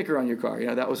little sticker on your car.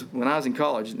 That was when I was in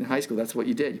college, in high school, that's what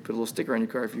you did. You put a little sticker on your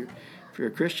car if you're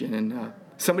a Christian. And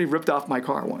somebody ripped off my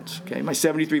car once, okay? My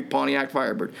 73 Pontiac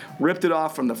Firebird. Ripped it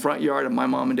off from the front yard of my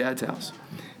mom and dad's house.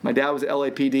 My dad was at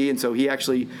LAPD, and so he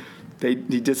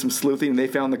did some sleuthing, and they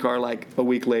found the car like a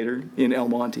week later in El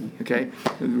Monte, okay?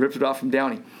 And ripped it off from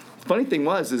Downey. The funny thing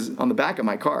is on the back of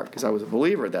my car, because I was a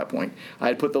believer at that point, I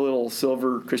had put the little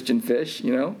silver Christian fish,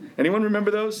 Anyone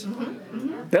remember those?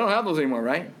 Mm-hmm. They don't have those anymore,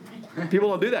 right? People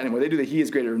don't do that anymore. They do the He is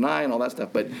greater than I and all that stuff.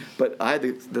 But I had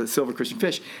the silver Christian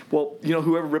fish. Well,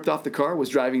 whoever ripped off the car was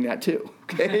driving that too.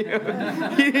 Okay,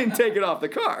 he didn't take it off the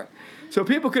car. So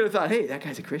people could have thought, hey, that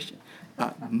guy's a Christian.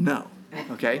 No.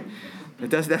 Okay,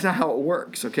 that's not how it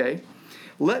works. Okay.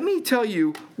 Let me tell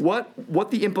you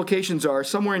what the implications are.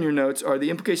 Somewhere in your notes are the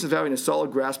implications of having a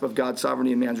solid grasp of God's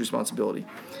sovereignty and man's responsibility.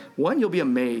 One, you'll be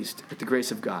amazed at the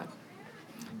grace of God,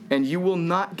 and you will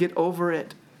not get over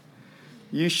it.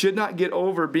 You should not get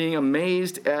over being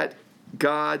amazed at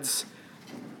God's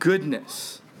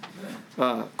goodness.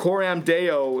 Coram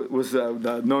Deo was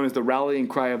known as the rallying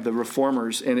cry of the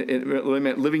reformers, and it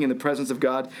meant living in the presence of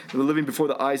God, living before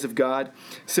the eyes of God.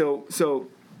 So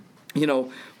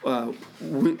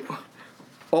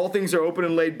all things are open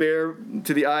and laid bare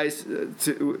to the eyes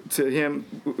to Him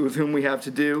with whom we have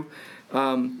to do.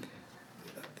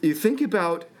 You think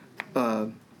about.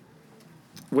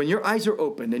 When your eyes are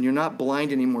opened and you're not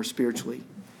blind anymore spiritually,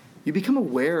 you become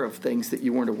aware of things that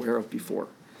you weren't aware of before.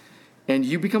 And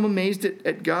you become amazed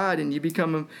at God, and you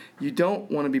don't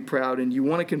want to be proud, and you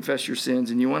want to confess your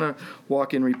sins, and you want to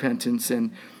walk in repentance,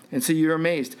 and so you're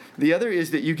amazed. The other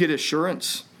is that you get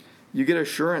assurance. You get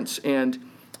assurance, and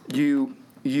you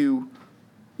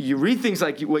read things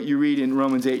like what you read in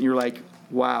Romans 8, and you're like,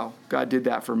 wow, God did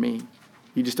that for me.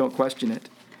 You just don't question it.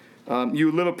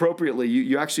 You live appropriately.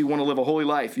 You actually want to live a holy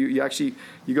life. You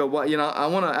go, well, I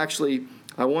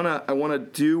want to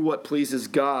do what pleases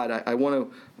God. I don't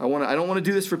want to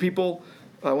do this for people.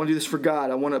 I want to do this for God.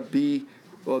 I want to be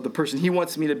the person He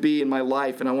wants me to be in my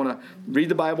life, and I want to read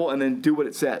the Bible and then do what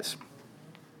it says.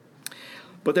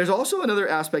 But there's also another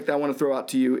aspect that I want to throw out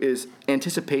to you is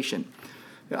anticipation.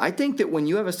 I think that when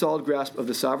you have a solid grasp of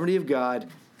the sovereignty of God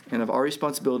and of our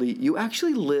responsibility, you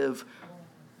actually live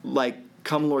like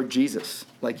come Lord Jesus.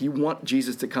 Like you want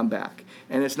Jesus to come back.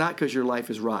 And it's not because your life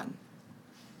is rotten.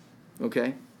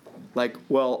 Okay? Like,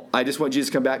 well, I just want Jesus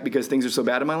to come back because things are so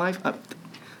bad in my life.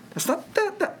 That's not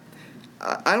that.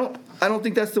 I don't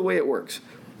think that's the way it works.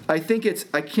 I think it's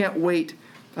I can't wait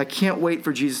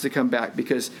for Jesus to come back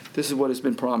because this is what has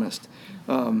been promised.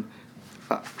 And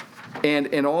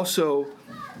also,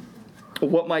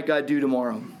 what might God do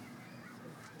tomorrow?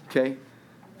 Okay?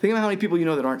 Think about how many people you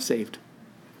know that aren't saved.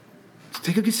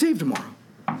 They could get saved tomorrow.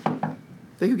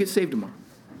 They could get saved tomorrow.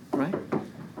 Right?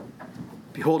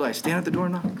 Behold, I stand at the door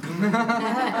and knock.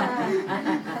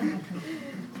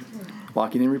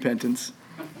 Walking in repentance.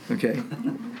 Okay?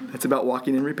 That's about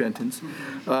walking in repentance.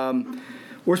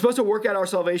 We're supposed to work out our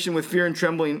salvation with fear and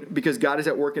trembling because God is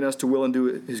at work in us to will and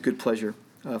do His good pleasure.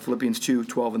 Philippians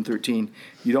 2:12 and 13.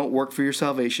 You don't work for your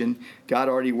salvation. God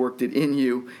already worked it in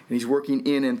you, and He's working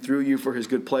in and through you for His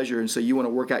good pleasure. And so you want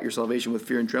to work out your salvation with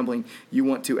fear and trembling. You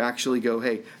want to actually go,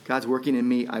 hey, God's working in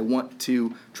me. I want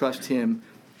to trust Him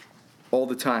all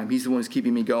the time. He's the one who's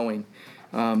keeping me going.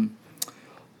 Go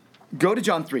to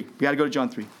John 3. We got to go to John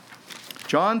 3.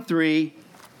 John 3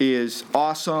 is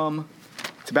awesome.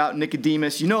 It's about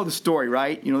Nicodemus. You know the story,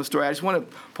 right? You know the story. I just want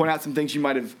to point out some things you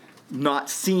might have not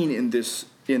seen in this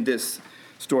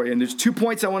story. And there's 2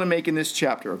 points I want to make in this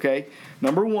chapter, okay?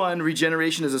 Number one,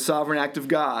 regeneration is a sovereign act of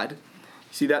God.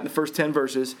 See that in the first 10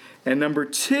 verses. And number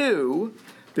 2,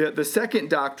 the second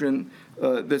doctrine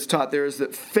that's taught there is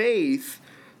that faith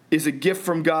is a gift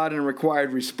from God and a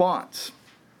required response.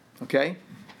 Okay?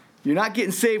 You're not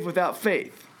getting saved without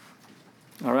faith.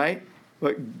 All right?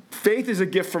 But faith is a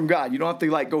gift from God. You don't have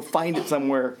to go find it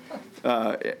somewhere,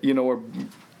 or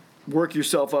work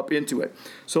yourself up into it.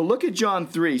 So look at John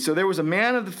 3. So there was a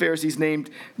man of the Pharisees named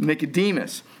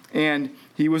Nicodemus, and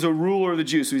he was a ruler of the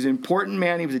Jews. So he's an important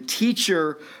man. He was a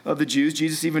teacher of the Jews.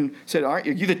 Jesus even said, "Aren't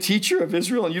you the teacher of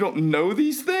Israel and you don't know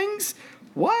these things?"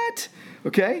 What?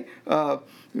 Okay.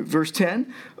 Verse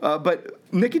 10. But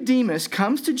Nicodemus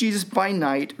comes to Jesus by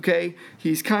night. Okay.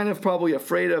 He's kind of probably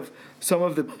afraid of some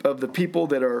of the people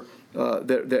that are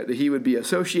that he would be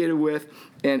associated with,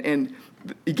 and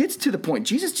it gets to the point.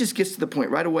 Jesus just gets to the point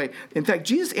right away. In fact,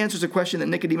 Jesus answers a question that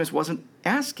Nicodemus wasn't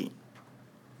asking.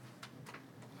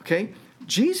 Okay?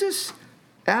 Jesus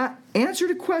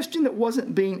answered a question that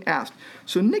wasn't being asked.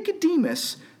 So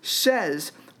Nicodemus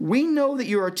says, "We know that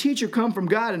you're a teacher come from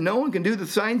God, and no one can do the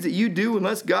signs that you do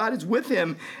unless God is with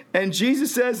him." And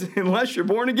Jesus says, "Unless you're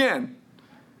born again."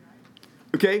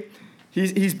 Okay?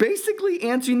 He's basically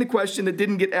answering the question that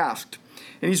didn't get asked.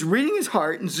 And he's reading his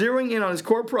heart and zeroing in on his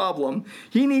core problem.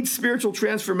 He needs spiritual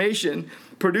transformation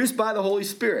produced by the Holy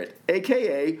Spirit,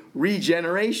 a.k.a.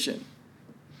 regeneration.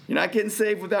 You're not getting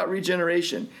saved without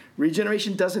regeneration.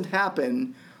 Regeneration doesn't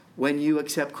happen when you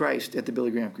accept Christ at the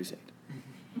Billy Graham Crusade.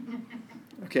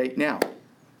 Okay, now,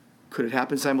 could it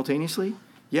happen simultaneously?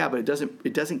 Yeah, but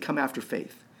it doesn't come after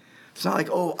faith. It's not like,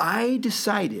 oh, I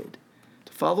decided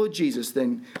to follow Jesus,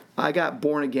 then I got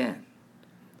born again.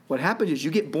 What happens is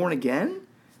you get born again,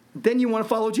 then you want to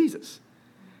follow Jesus.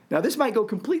 Now, this might go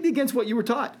completely against what you were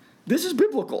taught. This is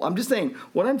biblical. I'm just saying,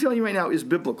 what I'm telling you right now is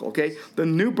biblical, okay? The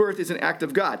new birth is an act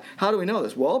of God. How do we know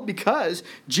this? Well, because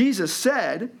Jesus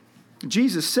said,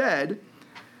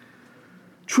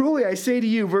 "Truly I say to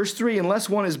you," verse 3, "unless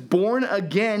one is born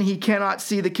again, he cannot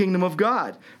see the kingdom of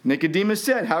God." Nicodemus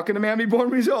said, "How can a man be born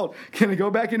when he's old? Can he go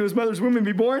back into his mother's womb and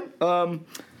be born?" I'm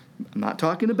not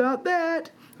talking about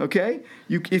that. Okay?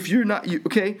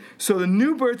 Okay? So the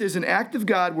new birth is an act of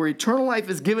God where eternal life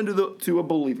is given to a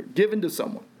believer, given to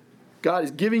someone. God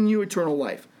is giving you eternal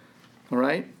life. All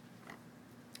right?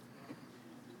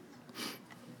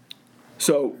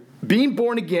 So being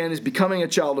born again is becoming a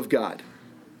child of God.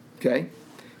 Okay?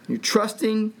 You're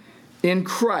trusting in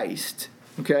Christ.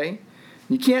 Okay?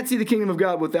 You can't see the kingdom of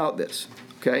God without this.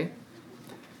 Okay?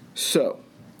 So,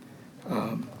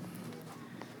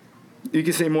 you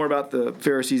can say more about the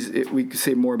Pharisees. We can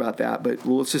say more about that, but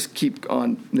let's just keep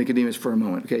on Nicodemus for a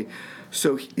moment, okay?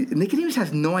 So Nicodemus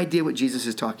has no idea what Jesus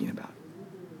is talking about.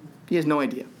 He has no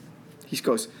idea. He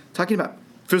goes, talking about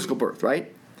physical birth,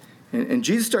 right? And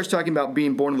Jesus starts talking about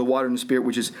being born of the water and the Spirit,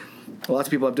 which is, lots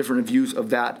of people have different views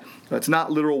of that. It's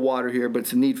not literal water here, but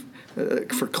it's a need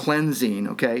for cleansing,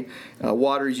 okay?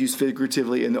 Water is used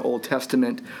figuratively in the Old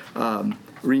Testament,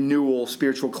 renewal,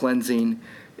 spiritual cleansing.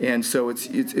 And so it's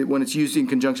when it's used in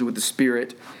conjunction with the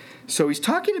Spirit. So he's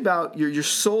talking about your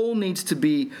soul needs to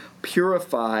be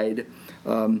purified,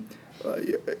 and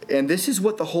this is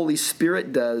what the Holy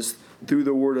Spirit does through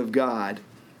the Word of God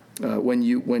when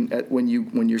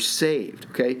you're saved.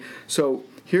 Okay, so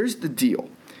here's the deal: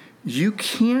 you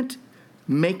can't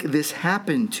make this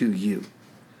happen to you.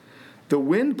 The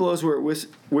wind blows where it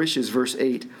wishes. Verse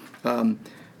 8.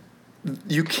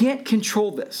 You can't control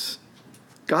this.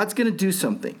 God's going to do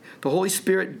something. The Holy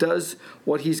Spirit does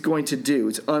what he's going to do.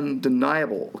 It's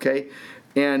undeniable, okay?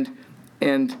 And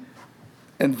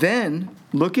then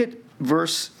look at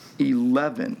verse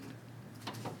 11.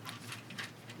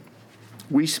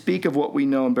 "We speak of what we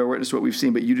know and bear witness to what we've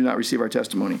seen, but you do not receive our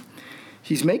testimony."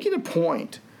 He's making a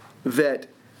point that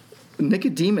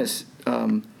Nicodemus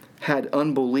had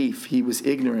unbelief. He was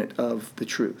ignorant of the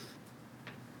truth.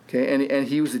 Okay, and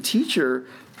he was a teacher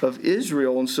of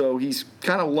Israel, and so he's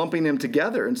kind of lumping them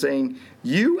together and saying,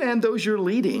 you and those you're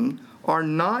leading are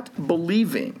not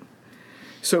believing.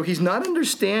 So he's not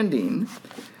understanding,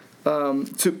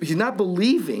 he's not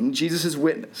believing Jesus'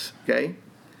 witness, okay?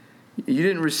 You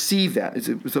didn't receive that.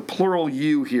 It's a plural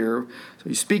you here. So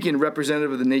he's speaking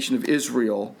representative of the nation of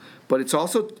Israel, but it's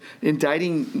also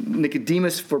indicting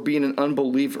Nicodemus for being an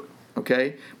unbeliever,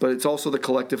 okay? But it's also the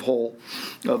collective whole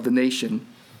of the nation.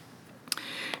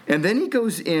 And then he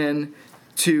goes in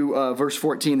to verse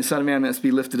 14, "The Son of Man must be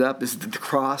lifted up." This is the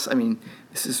cross. I mean,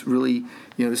 this is really,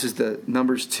 this is the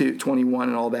Numbers 21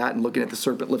 and all that, and looking at the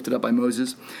serpent lifted up by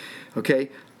Moses. Okay?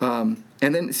 And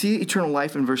then see eternal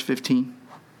life in verse 15.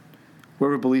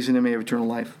 "Whoever believes in him may have eternal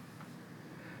life."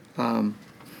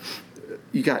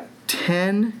 You got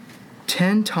 10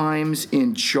 10 times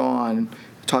in John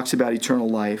it talks about eternal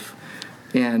life,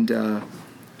 and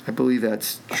I believe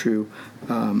that's true.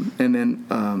 And then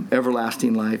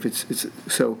everlasting life. It's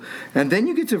so. And then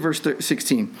you get to verse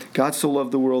 16. God so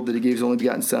loved the world that he gave his only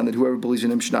begotten Son, that whoever believes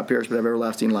in him should not perish but have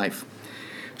everlasting life.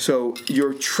 So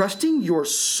you're trusting your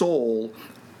soul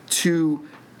to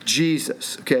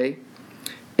Jesus, okay?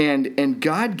 And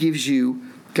God gives you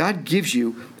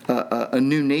a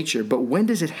new nature. But when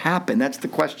does it happen? That's the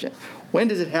question. When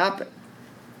does it happen?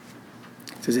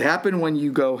 Does it happen when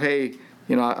you go, hey,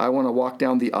 I want to walk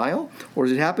down the aisle? Or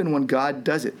does it happen when God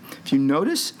does it? If you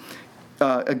notice,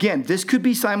 again, this could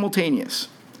be simultaneous,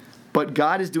 but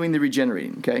God is doing the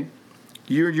regenerating, okay?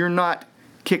 You're not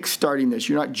kick-starting this.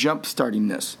 You're not jump-starting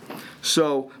this.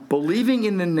 So believing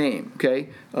in the name, okay,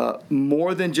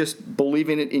 more than just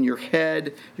believing it in your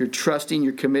head, you're trusting,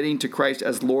 you're committing to Christ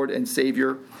as Lord and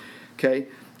Savior, okay?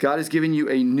 God has given you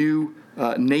a new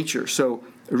nature. So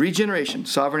regeneration,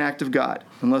 sovereign act of God,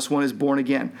 unless one is born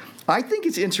again. I think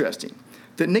it's interesting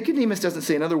that Nicodemus doesn't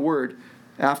say another word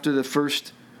after the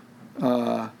first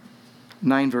 9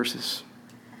 verses.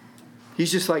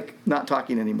 He's just like not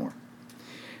talking anymore.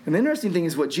 And the interesting thing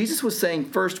is what Jesus was saying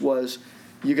first was,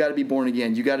 you got to be born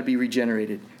again. You got to be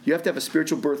regenerated. You have to have a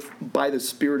spiritual birth by the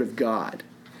Spirit of God.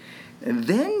 And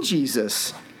then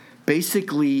Jesus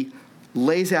basically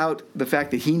lays out the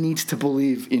fact that he needs to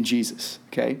believe in Jesus,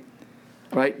 okay?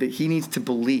 Right? That he needs to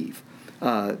believe.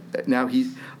 I'm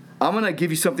going to give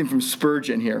you something from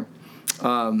Spurgeon here.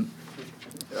 I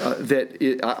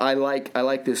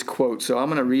like this quote, so I'm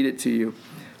going to read it to you.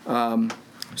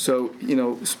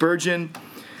 Spurgeon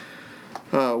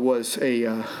was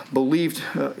believed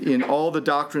in all the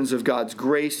doctrines of God's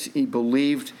grace. He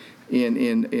believed in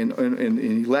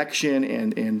election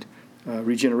and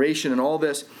regeneration and all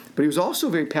this. But he was also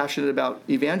very passionate about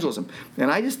evangelism. And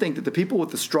I just think that the people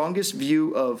with the strongest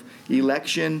view of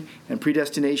election and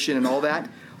predestination and all that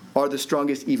are the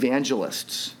strongest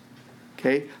evangelists.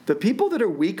 Okay? The people that are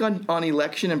weak on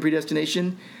election and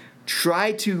predestination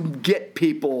try to get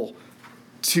people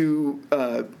to,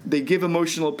 they give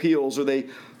emotional appeals, or they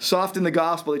soften the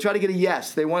gospel. They try to get a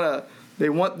yes. They want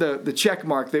the check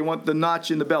mark. They want the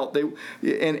notch in the belt.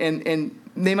 And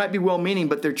they might be well-meaning,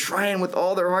 but they're trying with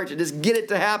all their heart to just get it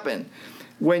to happen.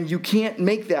 When you can't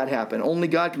make that happen, only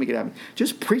God can make it happen.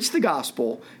 Just preach the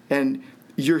gospel, and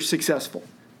you're successful,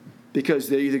 because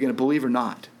they're either going to believe or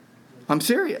not. I'm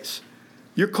serious.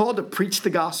 You're called to preach the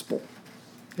gospel.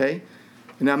 Okay?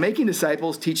 And now making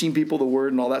disciples, teaching people the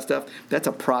word and all that stuff, that's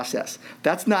a process.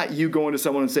 That's not you going to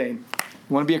someone and saying,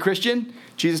 you want to be a Christian?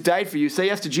 Jesus died for you. Say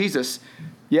yes to Jesus.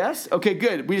 Yes? Okay,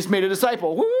 good. We just made a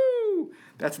disciple. Woo!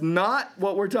 That's not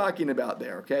what we're talking about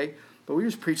there, okay? But we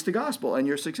just preach the gospel and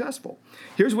you're successful.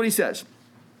 Here's what he says.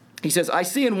 He says, I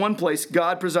see in one place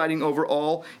God presiding over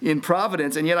all in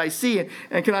providence, and yet I see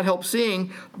and cannot help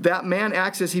seeing that man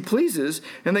acts as he pleases,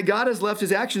 and that God has left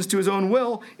his actions to his own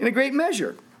will in a great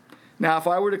measure. Now, if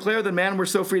I were to declare that man were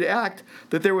so free to act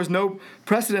that there was no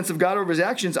precedence of God over his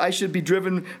actions, I should be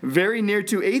driven very near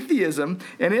to atheism.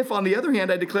 And if, on the other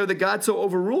hand, I declare that God so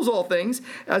overrules all things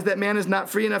as that man is not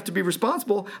free enough to be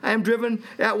responsible, I am driven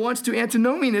at once to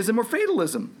antinomianism or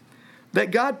fatalism.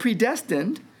 That God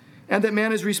predestined and that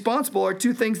man is responsible are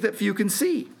two things that few can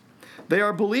see. They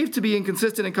are believed to be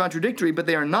inconsistent and contradictory, but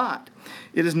they are not.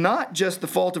 It is not just the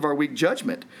fault of our weak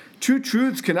judgment. True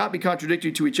truths cannot be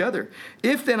contradictory to each other.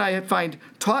 If then I find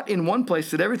taught in one place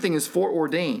that everything is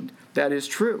foreordained, that is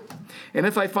true. And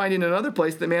if I find in another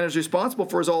place that man is responsible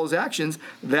for all his actions,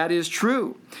 that is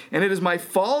true. And it is my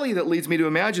folly that leads me to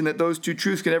imagine that those two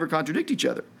truths can ever contradict each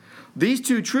other. These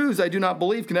two truths I do not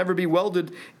believe can ever be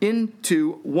welded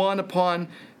into one upon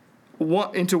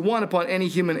any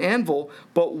human anvil,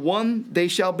 but one they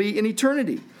shall be in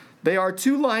eternity. They are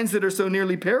two lines that are so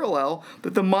nearly parallel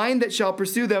that the mind that shall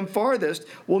pursue them farthest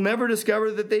will never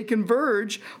discover that they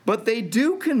converge, but they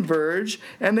do converge,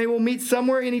 and they will meet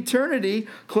somewhere in eternity,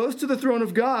 close to the throne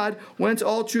of God, whence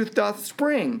all truth doth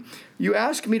spring. You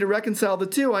ask me to reconcile the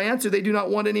two. I answer, they do not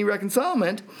want any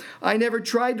reconcilement. I never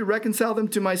tried to reconcile them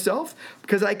to myself,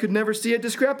 because I could never see a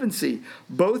discrepancy.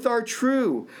 Both are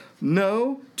true.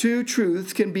 No two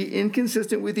truths can be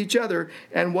inconsistent with each other,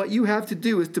 and what you have to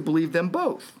do is to believe them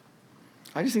both.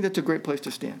 I just think that's a great place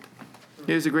to stand.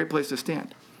 It is a great place to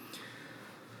stand.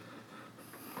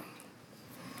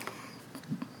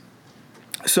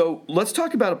 So let's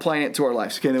talk about applying it to our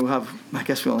lives. Okay, then I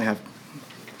guess we only have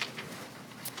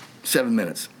 7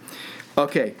 minutes.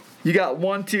 Okay, you got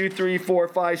 1, 2, 3, 4,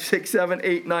 5, 6, 7,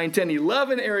 8, 9, 10,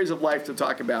 11 areas of life to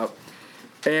talk about.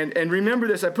 And remember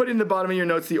this, I put in the bottom of your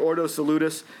notes the Ordo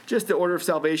Salutis, just the order of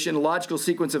salvation, a logical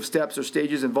sequence of steps or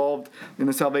stages involved in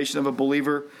the salvation of a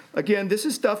believer. Again, this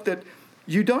is stuff that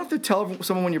you don't have to tell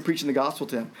someone when you're preaching the gospel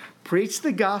to them. Preach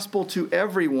the gospel to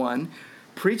everyone.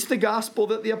 Preach the gospel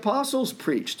that the apostles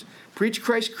preached. Preach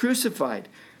Christ crucified,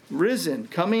 risen,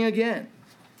 coming again.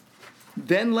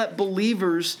 Then let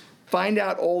believers find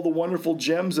out all the wonderful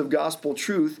gems of gospel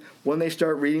truth when they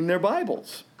start reading their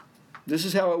Bibles. This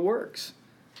is how it works.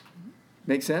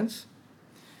 Make sense?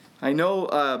 I know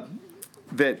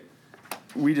that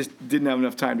we just didn't have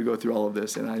enough time to go through all of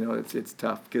this, and I know it's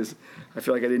tough because I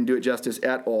feel like I didn't do it justice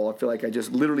at all. I feel like I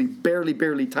just literally barely,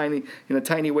 in a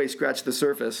tiny way, scratched the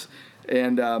surface,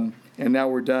 and now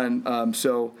we're done.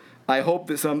 So I hope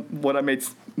that what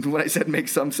I said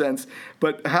makes some sense.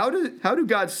 But how do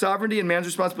God's sovereignty and man's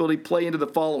responsibility play into the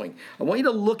following? I want you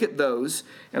to look at those,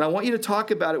 and I want you to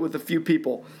talk about it with a few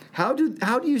people. How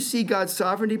do you see God's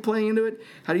sovereignty playing into it?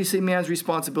 How do you see man's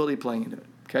responsibility playing into it?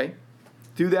 Okay?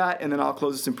 Do that, and then I'll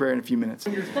close this in prayer in a few minutes.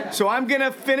 So I'm going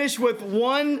to finish with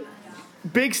one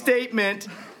big statement,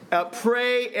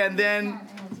 pray, and then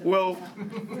we'll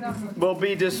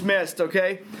be dismissed,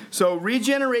 okay? So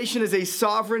regeneration is a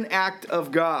sovereign act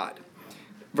of God.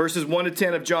 Verses 1 to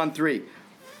 10 of John 3.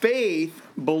 Faith,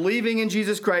 believing in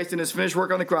Jesus Christ and his finished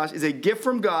work on the cross, is a gift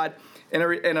from God and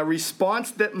a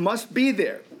response that must be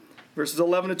there. Verses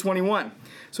 11 to 21.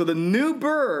 So the new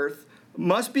birth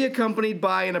must be accompanied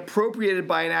by and appropriated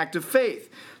by an act of faith.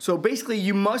 So basically,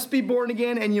 you must be born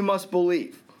again and you must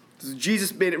believe.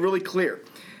 Jesus made it really clear.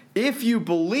 If you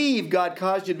believe, God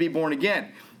caused you to be born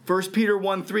again. 1 Peter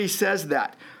 1:3 says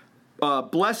that.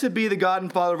 Blessed be the God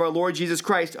and Father of our Lord Jesus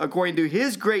Christ. According to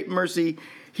his great mercy,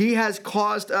 he has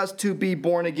caused us to be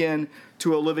born again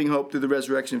to a living hope through the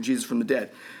resurrection of Jesus from the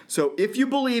dead. So if you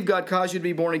believe, God caused you to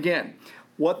be born again.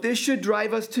 What this should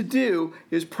drive us to do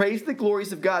is praise the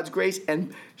glories of God's grace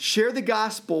and share the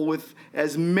gospel with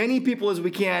as many people as we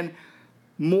can,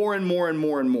 more and more and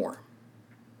more and more.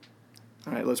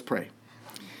 All right, let's pray.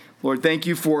 Lord, thank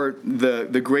you for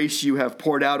the grace you have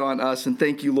poured out on us, and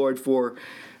thank you, Lord, for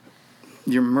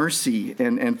your mercy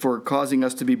and for causing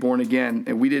us to be born again,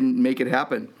 and we didn't make it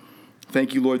happen.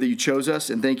 Thank you, Lord, that you chose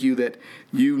us, and thank you that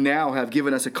you now have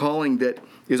given us a calling that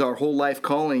is our whole life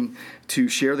calling to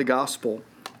share the gospel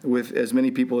with as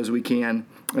many people as we can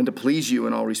and to please you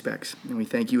in all respects. And we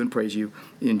thank you and praise you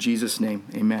in Jesus' name.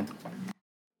 Amen.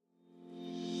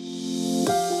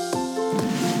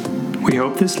 We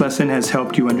hope this lesson has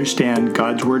helped you understand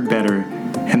God's Word better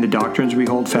and the doctrines we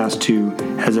hold fast to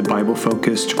as a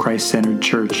Bible-focused, Christ-centered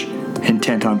church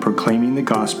intent on proclaiming the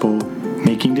gospel,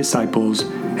 making disciples,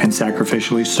 and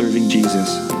sacrificially serving Jesus.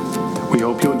 We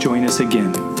hope you'll join us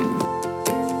again.